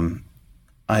I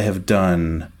have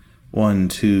done 1,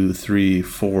 2, 3,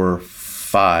 4,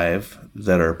 5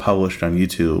 that are published on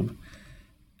YouTube.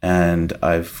 And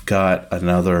I've got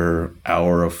another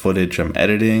hour of footage I'm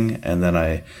editing. And then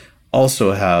I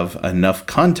also have enough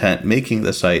content making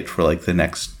the site for like the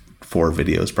next 4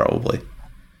 videos probably.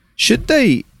 Should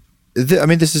they... I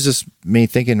mean, this is just me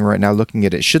thinking right now, looking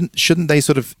at it. Shouldn't they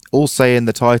sort of all say in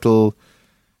the title,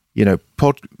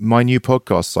 my new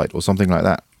podcast site or something like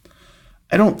that?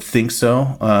 I don't think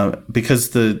so,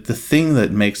 because the thing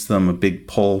that makes them a big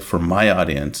pull for my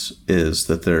audience is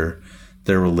that they're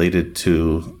related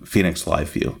to Phoenix Live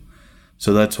View.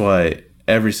 So that's why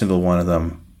every single one of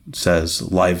them says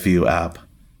Live View app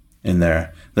in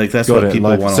there. Like that's what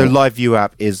people want. So Live View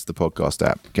app is the podcast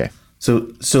app. Okay.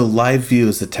 So Live View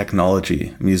is the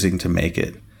technology I'm using to make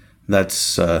it.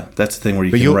 That's the thing where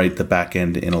you can write the back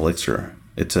end in Elixir.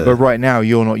 But right now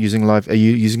you're not using Live. Are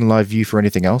you using Live View for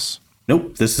anything else?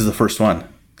 Nope. This is the first one.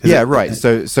 Yeah, right.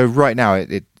 So right now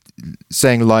it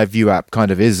saying Live View app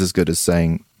kind of is as good as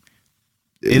saying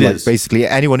it is. Basically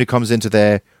anyone who comes into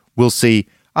there will see,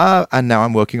 and now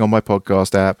I'm working on my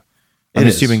podcast app. I'm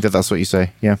assuming that that's what you say.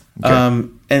 Yeah. Okay.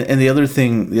 And the other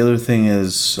thing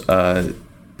is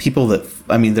people that,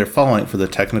 they're following it for the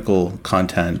technical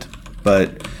content,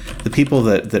 but the people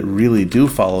that really do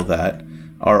follow that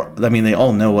they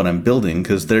all know what I'm building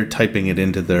because they're typing it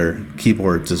into their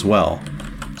keyboards as well.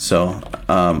 So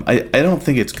I don't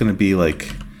think it's going to be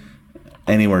like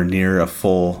anywhere near a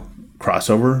full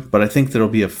crossover, but I think there'll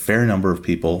be a fair number of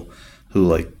people who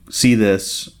like see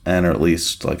this and are at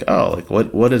least like, oh, like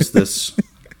what is this?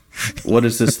 What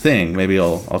is this thing? Maybe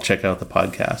I'll check out the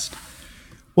podcast.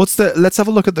 Let's have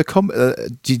a look at the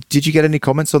did you get any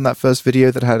comments on that first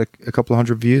video that had a couple of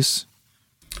hundred views?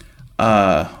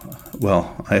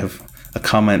 Well, I have a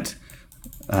comment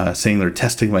saying they're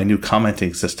testing my new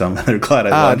commenting system and they're glad I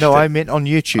launched it. No, I meant on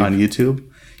YouTube. On YouTube?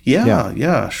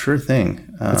 Yeah, sure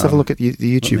thing. Let's have a look at the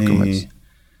YouTube comments.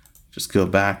 Just go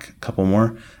back a couple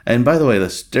more. And by the way, the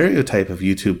stereotype of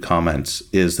YouTube comments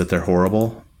is that they're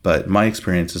horrible, but my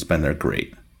experience has been they're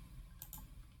great.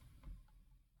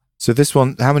 So this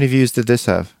one, how many views did this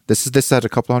have? This had a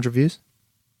couple hundred views?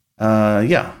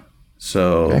 Yeah.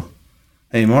 So, okay.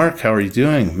 Hey Mark, how are you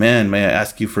doing? Man, may I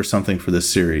ask you for something for this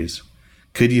series?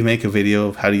 Could you make a video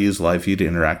of how to use Live View to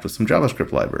interact with some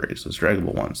JavaScript libraries, those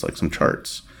draggable ones, like some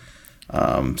charts?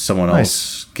 Someone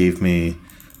else gave me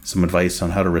some advice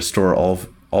on how to restore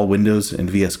all windows in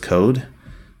VS Code.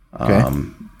 Okay.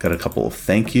 Got a couple of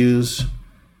thank yous.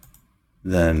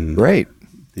 Then great.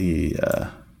 The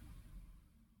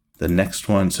next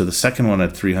one, so the second one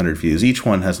had 300 views. Each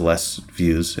one has less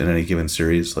views in any given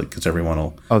series, like because everyone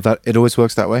will. Oh, that it always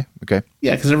works that way. Okay.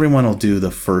 Yeah, because everyone will do the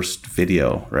first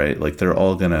video, right? Like they're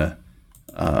all gonna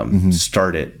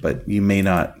start it, but you may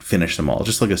not finish them all.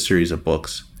 Just like a series of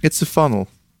books. It's a funnel.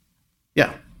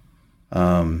 Yeah.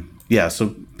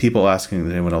 So people asking,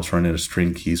 did anyone else run into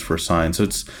string keys for sign? So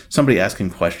it's somebody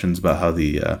asking questions about how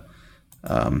the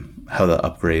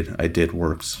upgrade I did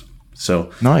works.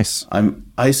 So nice.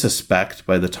 I suspect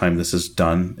by the time this is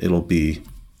done, it'll be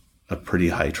a pretty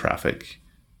high traffic.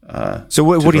 So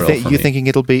what do you think? You're thinking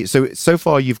it'll be so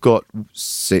far? You've got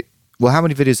how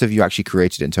many videos have you actually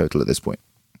created in total at this point?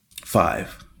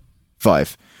 5.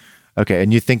 5. Okay,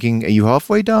 and you're thinking, are you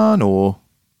halfway done or?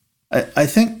 I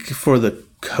think for the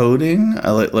coding,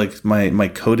 I like my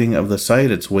coding of the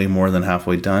site, it's way more than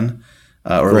halfway done,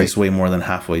 or at least way more than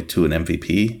halfway to an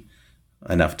MVP,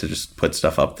 enough to just put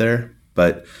stuff up there.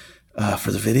 But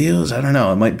for the videos, I don't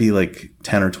know. It might be like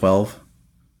 10 or 12.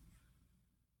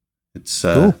 It's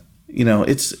cool.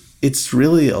 It's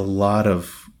really a lot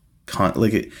of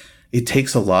it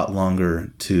takes a lot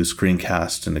longer to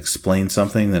screencast and explain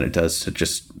something than it does to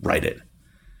just write it.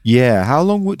 Yeah, how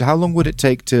long would it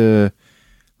take to,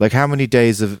 like, how many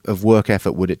days of work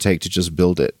effort would it take to just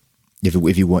build it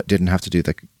if you didn't have to do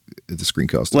the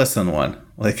screencast? Less than one.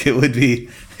 Like it would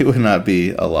not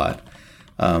be a lot.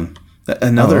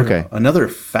 Another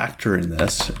factor in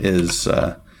this is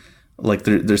like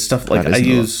there's stuff like I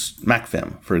use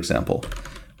MacVim, for example,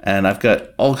 and I've got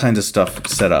all kinds of stuff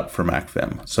set up for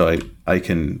MacVim, so I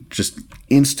can just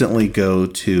instantly go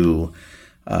to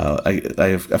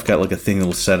I've got like a thing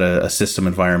that'll set a system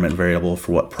environment variable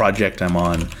for what project I'm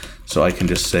on, so I can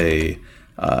just say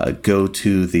go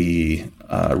to the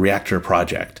Reactor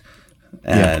project,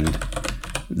 and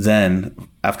then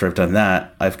after I've done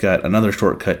that, I've got another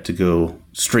shortcut to go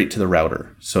straight to the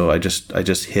router. So I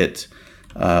just hit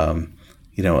a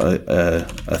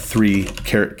 3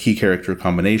 key character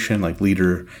combination like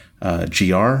leader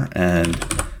gr,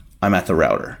 and I'm at the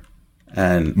router,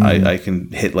 and I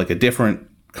can hit like a different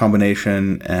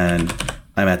combination and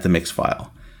I'm at the mix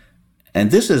file.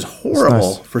 And this is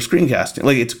horrible for screencasting.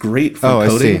 Like, it's great for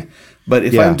coding, but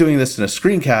if I'm doing this in a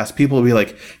screencast, people will be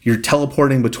like, you're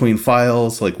teleporting between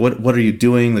files. Like, what are you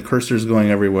doing? The cursor's going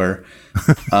everywhere.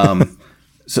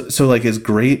 So like, it's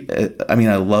great. I mean,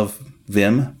 I love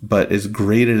Vim, but as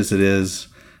great as it is,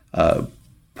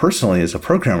 personally as a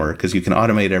programmer, because you can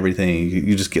automate everything,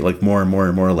 you just get like more and more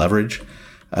and more leverage.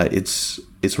 It's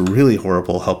really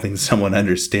horrible helping someone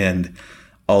understand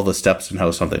all the steps and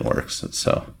how something works.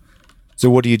 So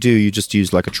what do? You just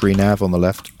use like a tree nav on the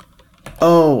left?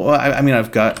 Oh, well, I mean,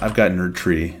 I've got Nerd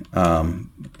Tree,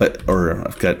 or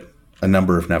I've got a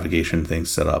number of navigation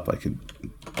things set up. I could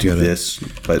do this,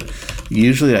 but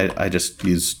usually I just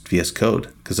use VS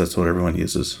Code because that's what everyone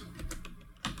uses.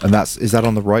 And is that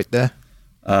on the right there?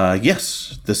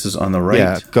 Yes, this is on the right.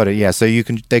 Yeah, got it. Yeah, so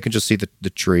they can just see the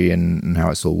tree and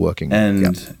how it's all working.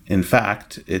 And in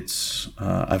fact, it's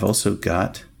I've also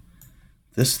got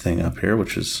this thing up here,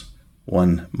 which is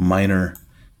one minor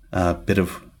bit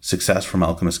of success from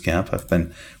Alchemist Camp. I've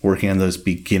been working on those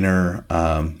beginner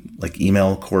like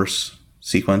email course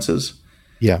sequences.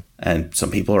 Yeah. And some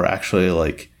people are actually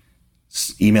like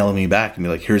emailing me back and be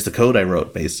like, here's the code I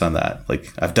wrote based on that.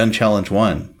 Like, I've done challenge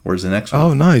 1. Where's the next one?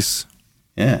 Oh, nice.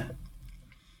 Yeah.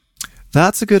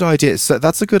 That's a good idea. So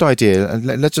that's a good idea. And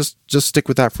let's just stick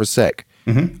with that for a sec.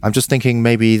 Mm-hmm. I'm just thinking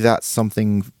maybe that's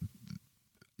something,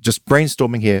 just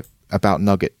brainstorming here about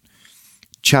Nugget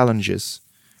challenges.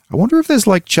 I wonder if there's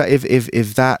like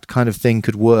if that kind of thing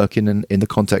could work in the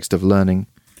context of learning.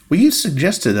 Well, you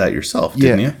suggested that yourself,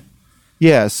 didn't you?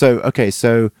 Yeah. So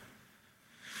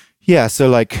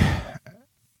like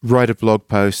write a blog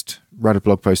post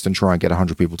and try and get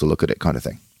 100 people to look at it, kind of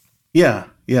thing. Yeah.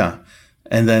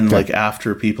 And then like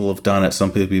after people have done it,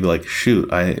 some people be like,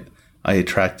 shoot, I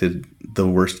attracted the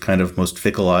worst kind of most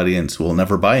fickle audience who will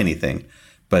never buy anything,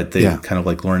 but they kind of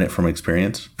like learn it from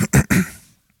experience.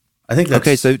 I think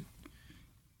that's... Okay,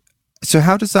 so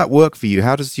how does that work for you?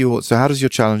 How does your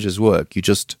challenges work? You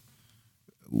just...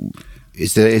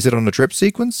 Is it on a drip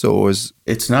sequence or is...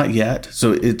 It's not yet.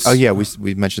 So it's... Oh yeah,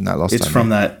 we mentioned that last time. It's from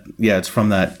that... Yeah, it's from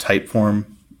that Typeform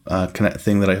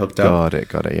thing that I hooked up.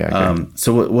 Got it. Yeah. Okay.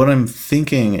 So what I'm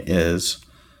thinking is...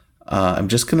 I'm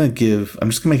just gonna make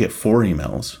it 4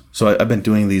 emails. So I've been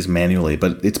doing these manually,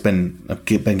 but I've been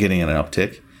getting an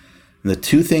uptick. And the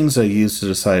 2 things I use to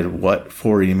decide what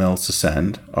 4 emails to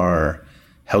send are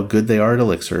how good they are at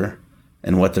Elixir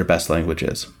and what their best language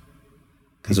is.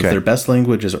 Because if their best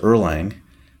language is Erlang,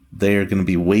 they are going to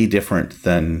be way different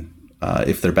than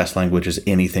if their best language is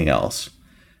anything else.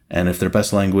 And if their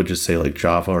best language is, say, like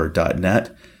Java or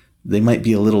 .NET, they might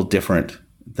be a little different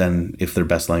than if their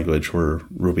best language were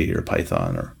Ruby or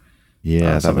Python or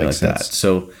something like that.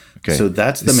 So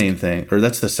that's the main thing, or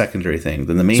that's the secondary thing.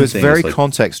 Then the main thing is very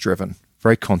context driven.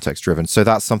 Very context driven. So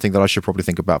that's something that I should probably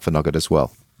think about for Nugget as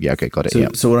well. Yeah. Okay. Got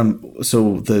it.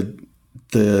 So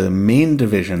the main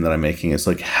division that I'm making is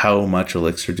like, how much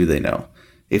Elixir do they know?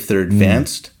 If they're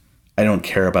advanced, I don't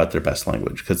care about their best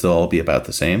language because they'll all be about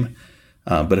the same.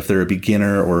 But if they're a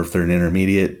beginner or if they're an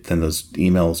intermediate, then those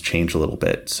emails change a little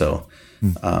bit. So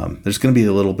there's going to be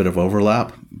a little bit of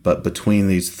overlap, but between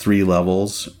these 3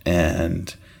 levels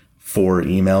and 4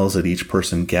 emails that each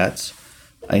person gets,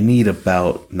 I need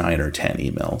about 9 or 10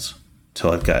 emails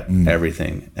till I've got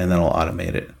everything, and then I'll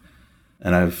automate it.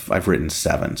 And I've written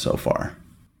 7 so far.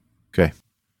 Okay.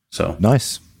 So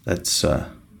nice. That's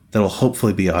that'll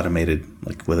hopefully be automated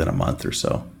like within a month or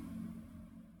so.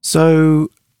 So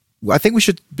I think we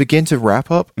should begin to wrap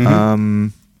up.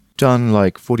 Done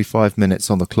like 45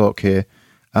 minutes on the clock here.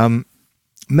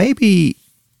 Maybe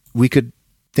we could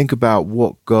think about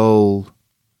what goal.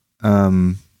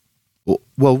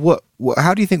 Well,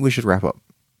 how do you think we should wrap up?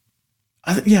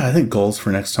 I think goals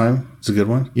for next time is a good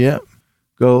one. Yeah,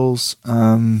 goals.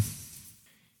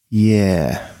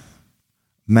 Yeah,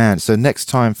 man. So next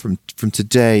time from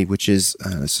today, which is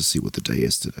let's just see what the day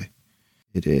is today.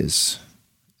 It is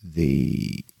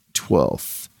the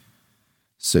 12th.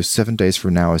 So 7 days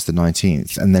from now is the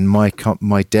 19th, and then my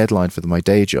deadline for my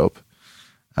day job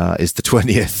is the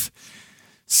 20th.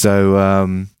 So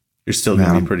you're still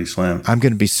going to be pretty slammed. I'm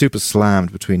going to be super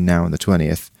slammed between now and the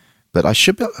 20th. But I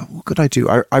should be. What could I do?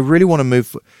 I really want to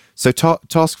move. So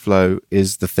TaskFlow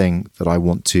is the thing that I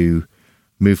want to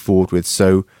move forward with.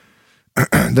 So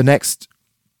the next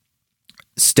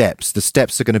steps, the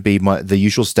steps are going to be the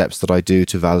usual steps that I do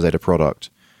to validate a product.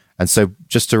 And so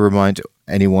just to remind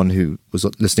anyone who was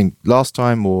listening last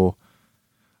time, or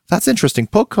that's interesting,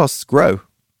 podcasts grow.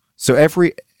 So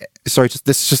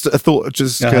this is just a thought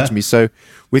just occurred to me. So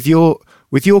with your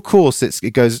course,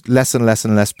 it goes less and less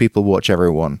and less people watch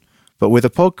everyone. But with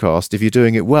a podcast, if you're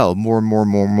doing it well, more and more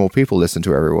and more and more people listen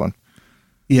to everyone.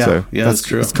 Yeah, so that's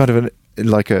true. It's kind of an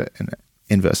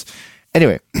inverse.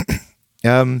 Anyway,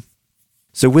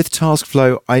 so with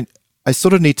TaskFlow, I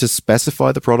sort of need to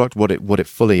specify the product, what it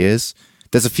fully is.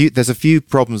 There's a few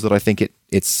problems that I think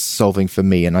it's solving for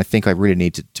me, and I think I really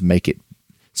need to make it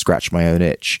scratch my own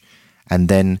itch, and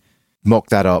then mock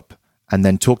that up, and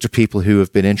then talk to people who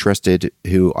have been interested,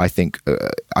 who I think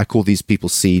I call these people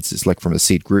seeds. It's like from a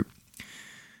seed group.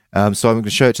 So I'm going to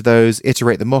show it to those,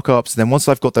 iterate the mock-ups, and then once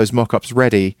I've got those mock-ups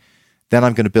ready, then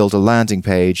I'm going to build a landing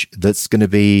page that's going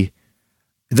to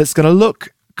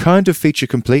look kind of feature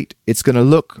complete. It's going to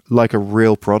look like a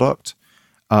real product.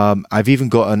 I've even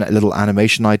got a little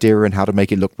animation idea on how to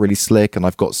make it look really slick, and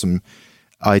I've got some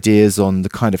ideas on the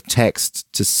kind of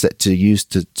text to use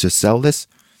to sell this.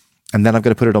 And then I'm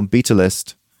going to put it on beta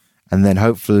list, and then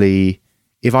hopefully,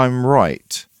 if I'm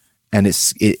right, and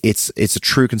it's a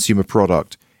true consumer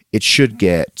product, it should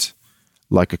get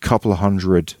like a couple of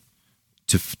hundred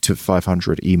to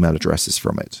 500 email addresses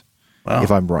from it. Wow. If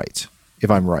I'm right.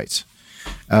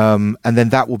 And then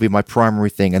that will be my primary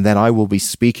thing, and then I will be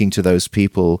speaking to those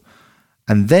people.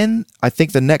 And then I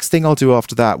think the next thing I'll do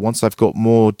after that, once I've got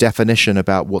more definition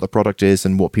about what the product is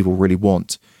and what people really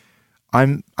want,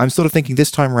 I'm sort of thinking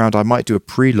this time around I might do a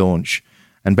pre-launch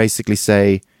and basically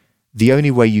say the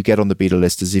only way you get on the beta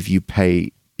list is if you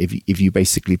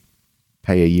basically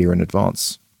pay a year in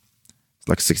advance. It's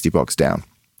like $60 down.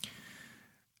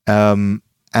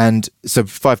 And so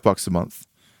 $5 a month.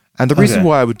 And the reason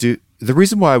why I would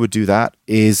do that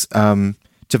is to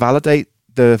validate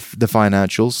the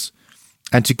financials,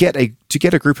 and to get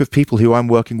a group of people who I'm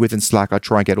working with in Slack. I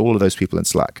try and get all of those people in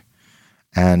Slack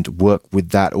and work with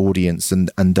that audience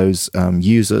and those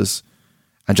users,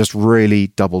 and just really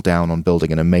double down on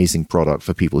building an amazing product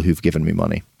for people who've given me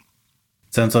money.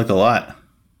 Sounds like a lot.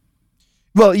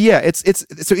 Well, yeah, it's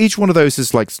so each one of those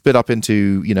is like split up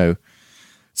into,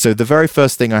 so the very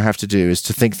first thing I have to do is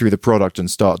to think through the product and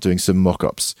start doing some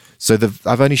mock-ups. So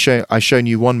I've shown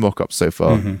you one mock-up so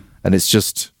far, and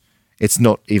it's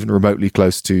not even remotely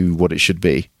close to what it should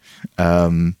be.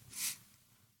 But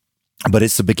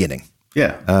it's the beginning.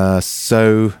 Yeah.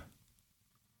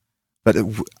 But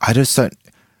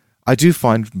I do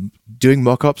find doing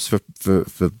mock-ups for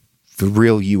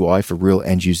real UI, for real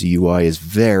end user UI, is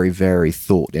very, very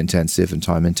thought intensive and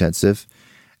time intensive.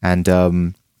 And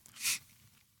in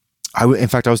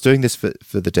fact, I was doing this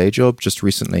for the day job just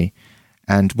recently.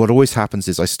 And what always happens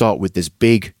is I start with this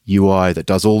big UI that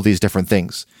does all these different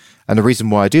things. And the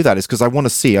reason why I do that is because I want to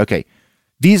see, okay,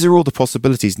 these are all the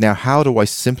possibilities. Now, how do I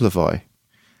simplify?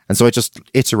 And so I just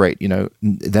iterate,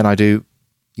 then I do,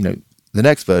 the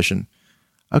next version.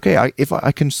 Okay, if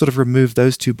I can sort of remove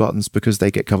those 2 buttons because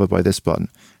they get covered by this button,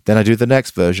 then I do the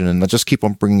next version, and I just keep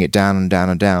on bringing it down and down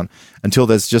and down until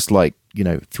there's just like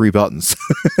 3 buttons.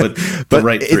 But the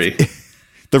right 3.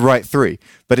 The right 3.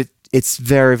 But it's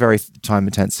very, very time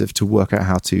intensive to work out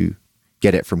how to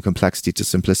get it from complexity to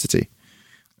simplicity,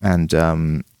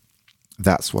 and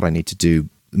that's what I need to do.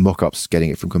 Mock-ups, getting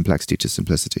it from complexity to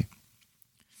simplicity.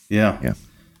 Yeah.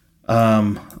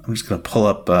 I'm just gonna pull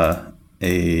up a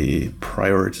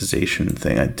prioritization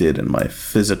thing I did in my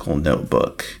physical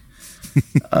notebook.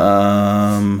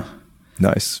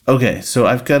 Nice. Okay, so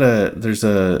there's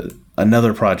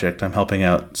another project I'm helping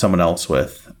out someone else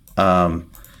with.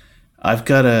 I've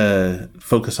got to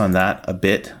focus on that a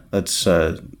bit. That's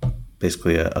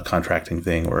basically a contracting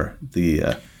thing where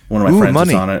one of my friends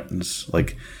is on it, and it's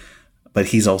like, but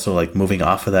he's also like moving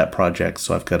off of that project,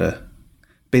 so I've got to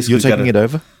basically. You're taking it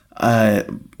over?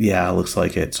 Yeah, it looks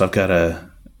like it. So I've got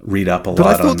to read up a lot. But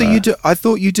I thought I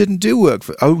thought you didn't do work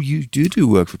for. Oh, you do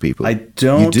work for people. I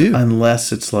don't,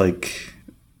 unless it's like,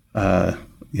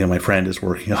 my friend is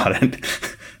working on it.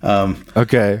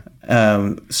 Okay.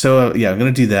 So I'm going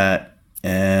to do that,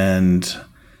 and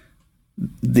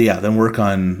then work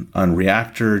on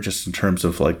Reactor, just in terms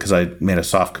of like, because I made a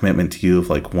soft commitment to you of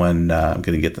like when I'm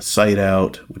going to get the site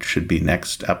out, which should be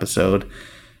next episode,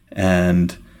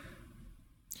 and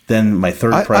then my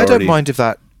third priority. I don't mind if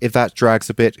that drags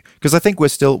a bit, because I think we're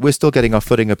still getting our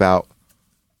footing about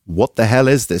what the hell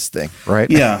is this thing, right?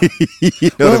 Yeah.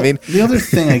 You know what I mean? The other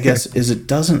thing, I guess, is it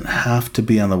doesn't have to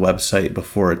be on the website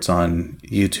before it's on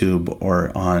YouTube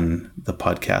or on the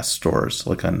podcast stores,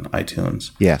 like on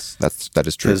iTunes. Yes, that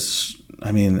is true. Because,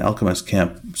 I mean, Alchemist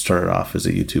Camp started off as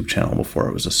a YouTube channel before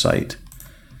it was a site.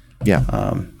 Yeah.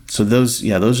 So those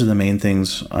are the main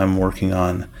things I'm working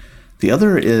on. The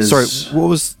other is... Sorry, what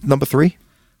was number 3?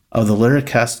 Oh, the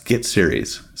Lyricast Git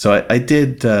series. So I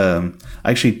did... I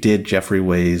actually did Jeffrey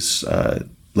Way's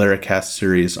Lyricast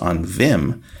series on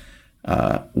Vim,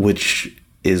 which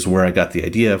is where I got the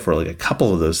idea for like a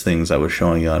couple of those things I was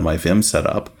showing you on my Vim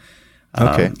setup.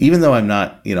 Okay. Even though I'm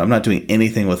not doing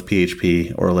anything with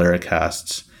PHP or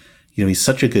Lyricasts, he's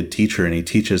such a good teacher, and he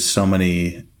teaches so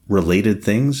many related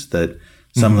things that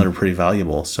some of them are pretty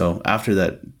valuable. So after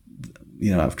that,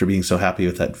 after being so happy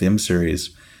with that Vim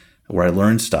series, where I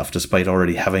learned stuff despite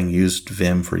already having used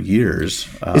Vim for years.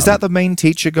 Is that the main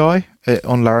teacher guy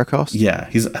on Laracast? Yeah,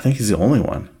 I think he's the only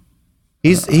one.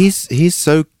 He's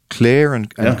so clear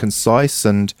and concise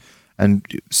and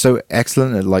so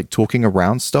excellent at like talking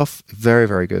around stuff. Very,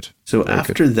 very good. So very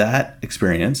after good. that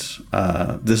experience,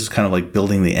 this is kind of like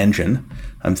building the engine.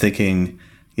 I'm thinking,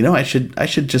 I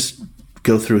should just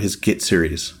go through his Git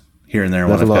series here and there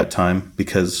when I've got time,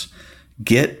 because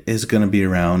Git is going to be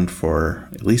around for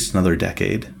at least another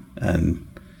decade, and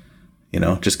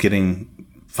just getting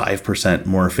 5%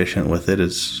 more efficient with it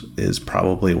is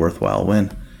probably a worthwhile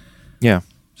win. Yeah.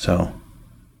 So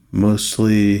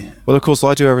mostly. Well, of course,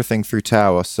 I do everything through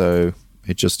Tower, so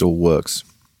it just all works.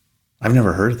 I've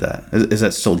never heard of that. Is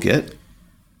that still Git?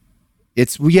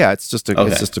 It's just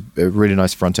a really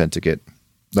nice front end to Git.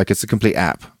 Like, it's a complete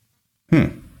app.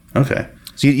 Okay.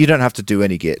 So you don't have to do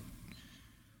any Git.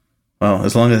 Well,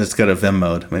 as long as it's got a Vim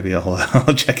mode, maybe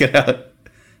I'll check it out.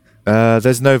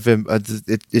 There's no Vim.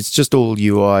 It's just all UI.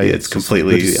 Yeah, it's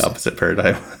completely the opposite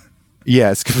paradigm. Yeah,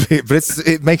 it's complete, but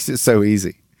it makes it so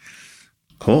easy.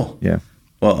 Cool. Yeah.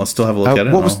 Well, I'll still have a look at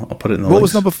it. I'll put it in the links. What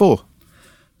was number 4?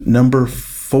 Number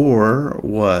 4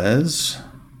 was...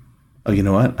 Oh, you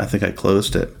know what? I think I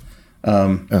closed it.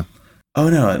 Oh,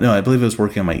 no. I believe it was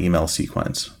working on my email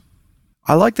sequence.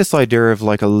 I like this idea of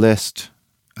like a list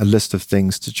of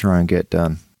things to try and get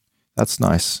done. That's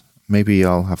nice. Maybe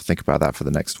I'll have to think about that for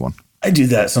the next one. I do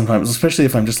that sometimes, especially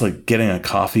if I'm just like getting a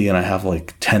coffee and I have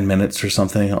like 10 minutes or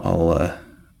something. I'll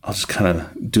just kind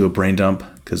of do a brain dump,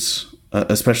 because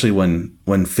especially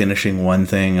when finishing one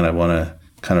thing and I want to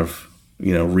kind of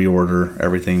reorder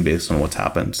everything based on what's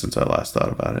happened since I last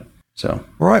thought about it. So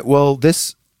right. Well,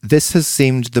 this has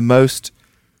seemed the most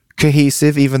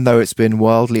cohesive, even though it's been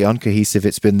wildly uncohesive.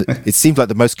 It seems like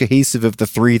the most cohesive of the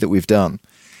 3 that we've done.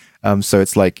 So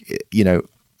it's like,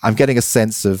 I'm getting a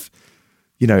sense of,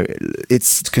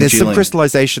 there's some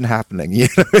crystallization happening.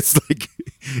 It's like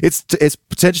it's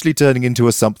potentially turning into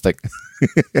a something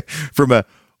from a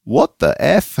what the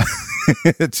F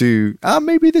to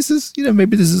maybe this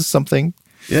is something.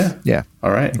 Yeah. Yeah.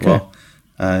 All right. Okay. Well,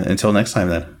 until next time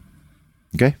then.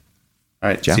 Okay. All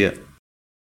right. Ciao. See ya.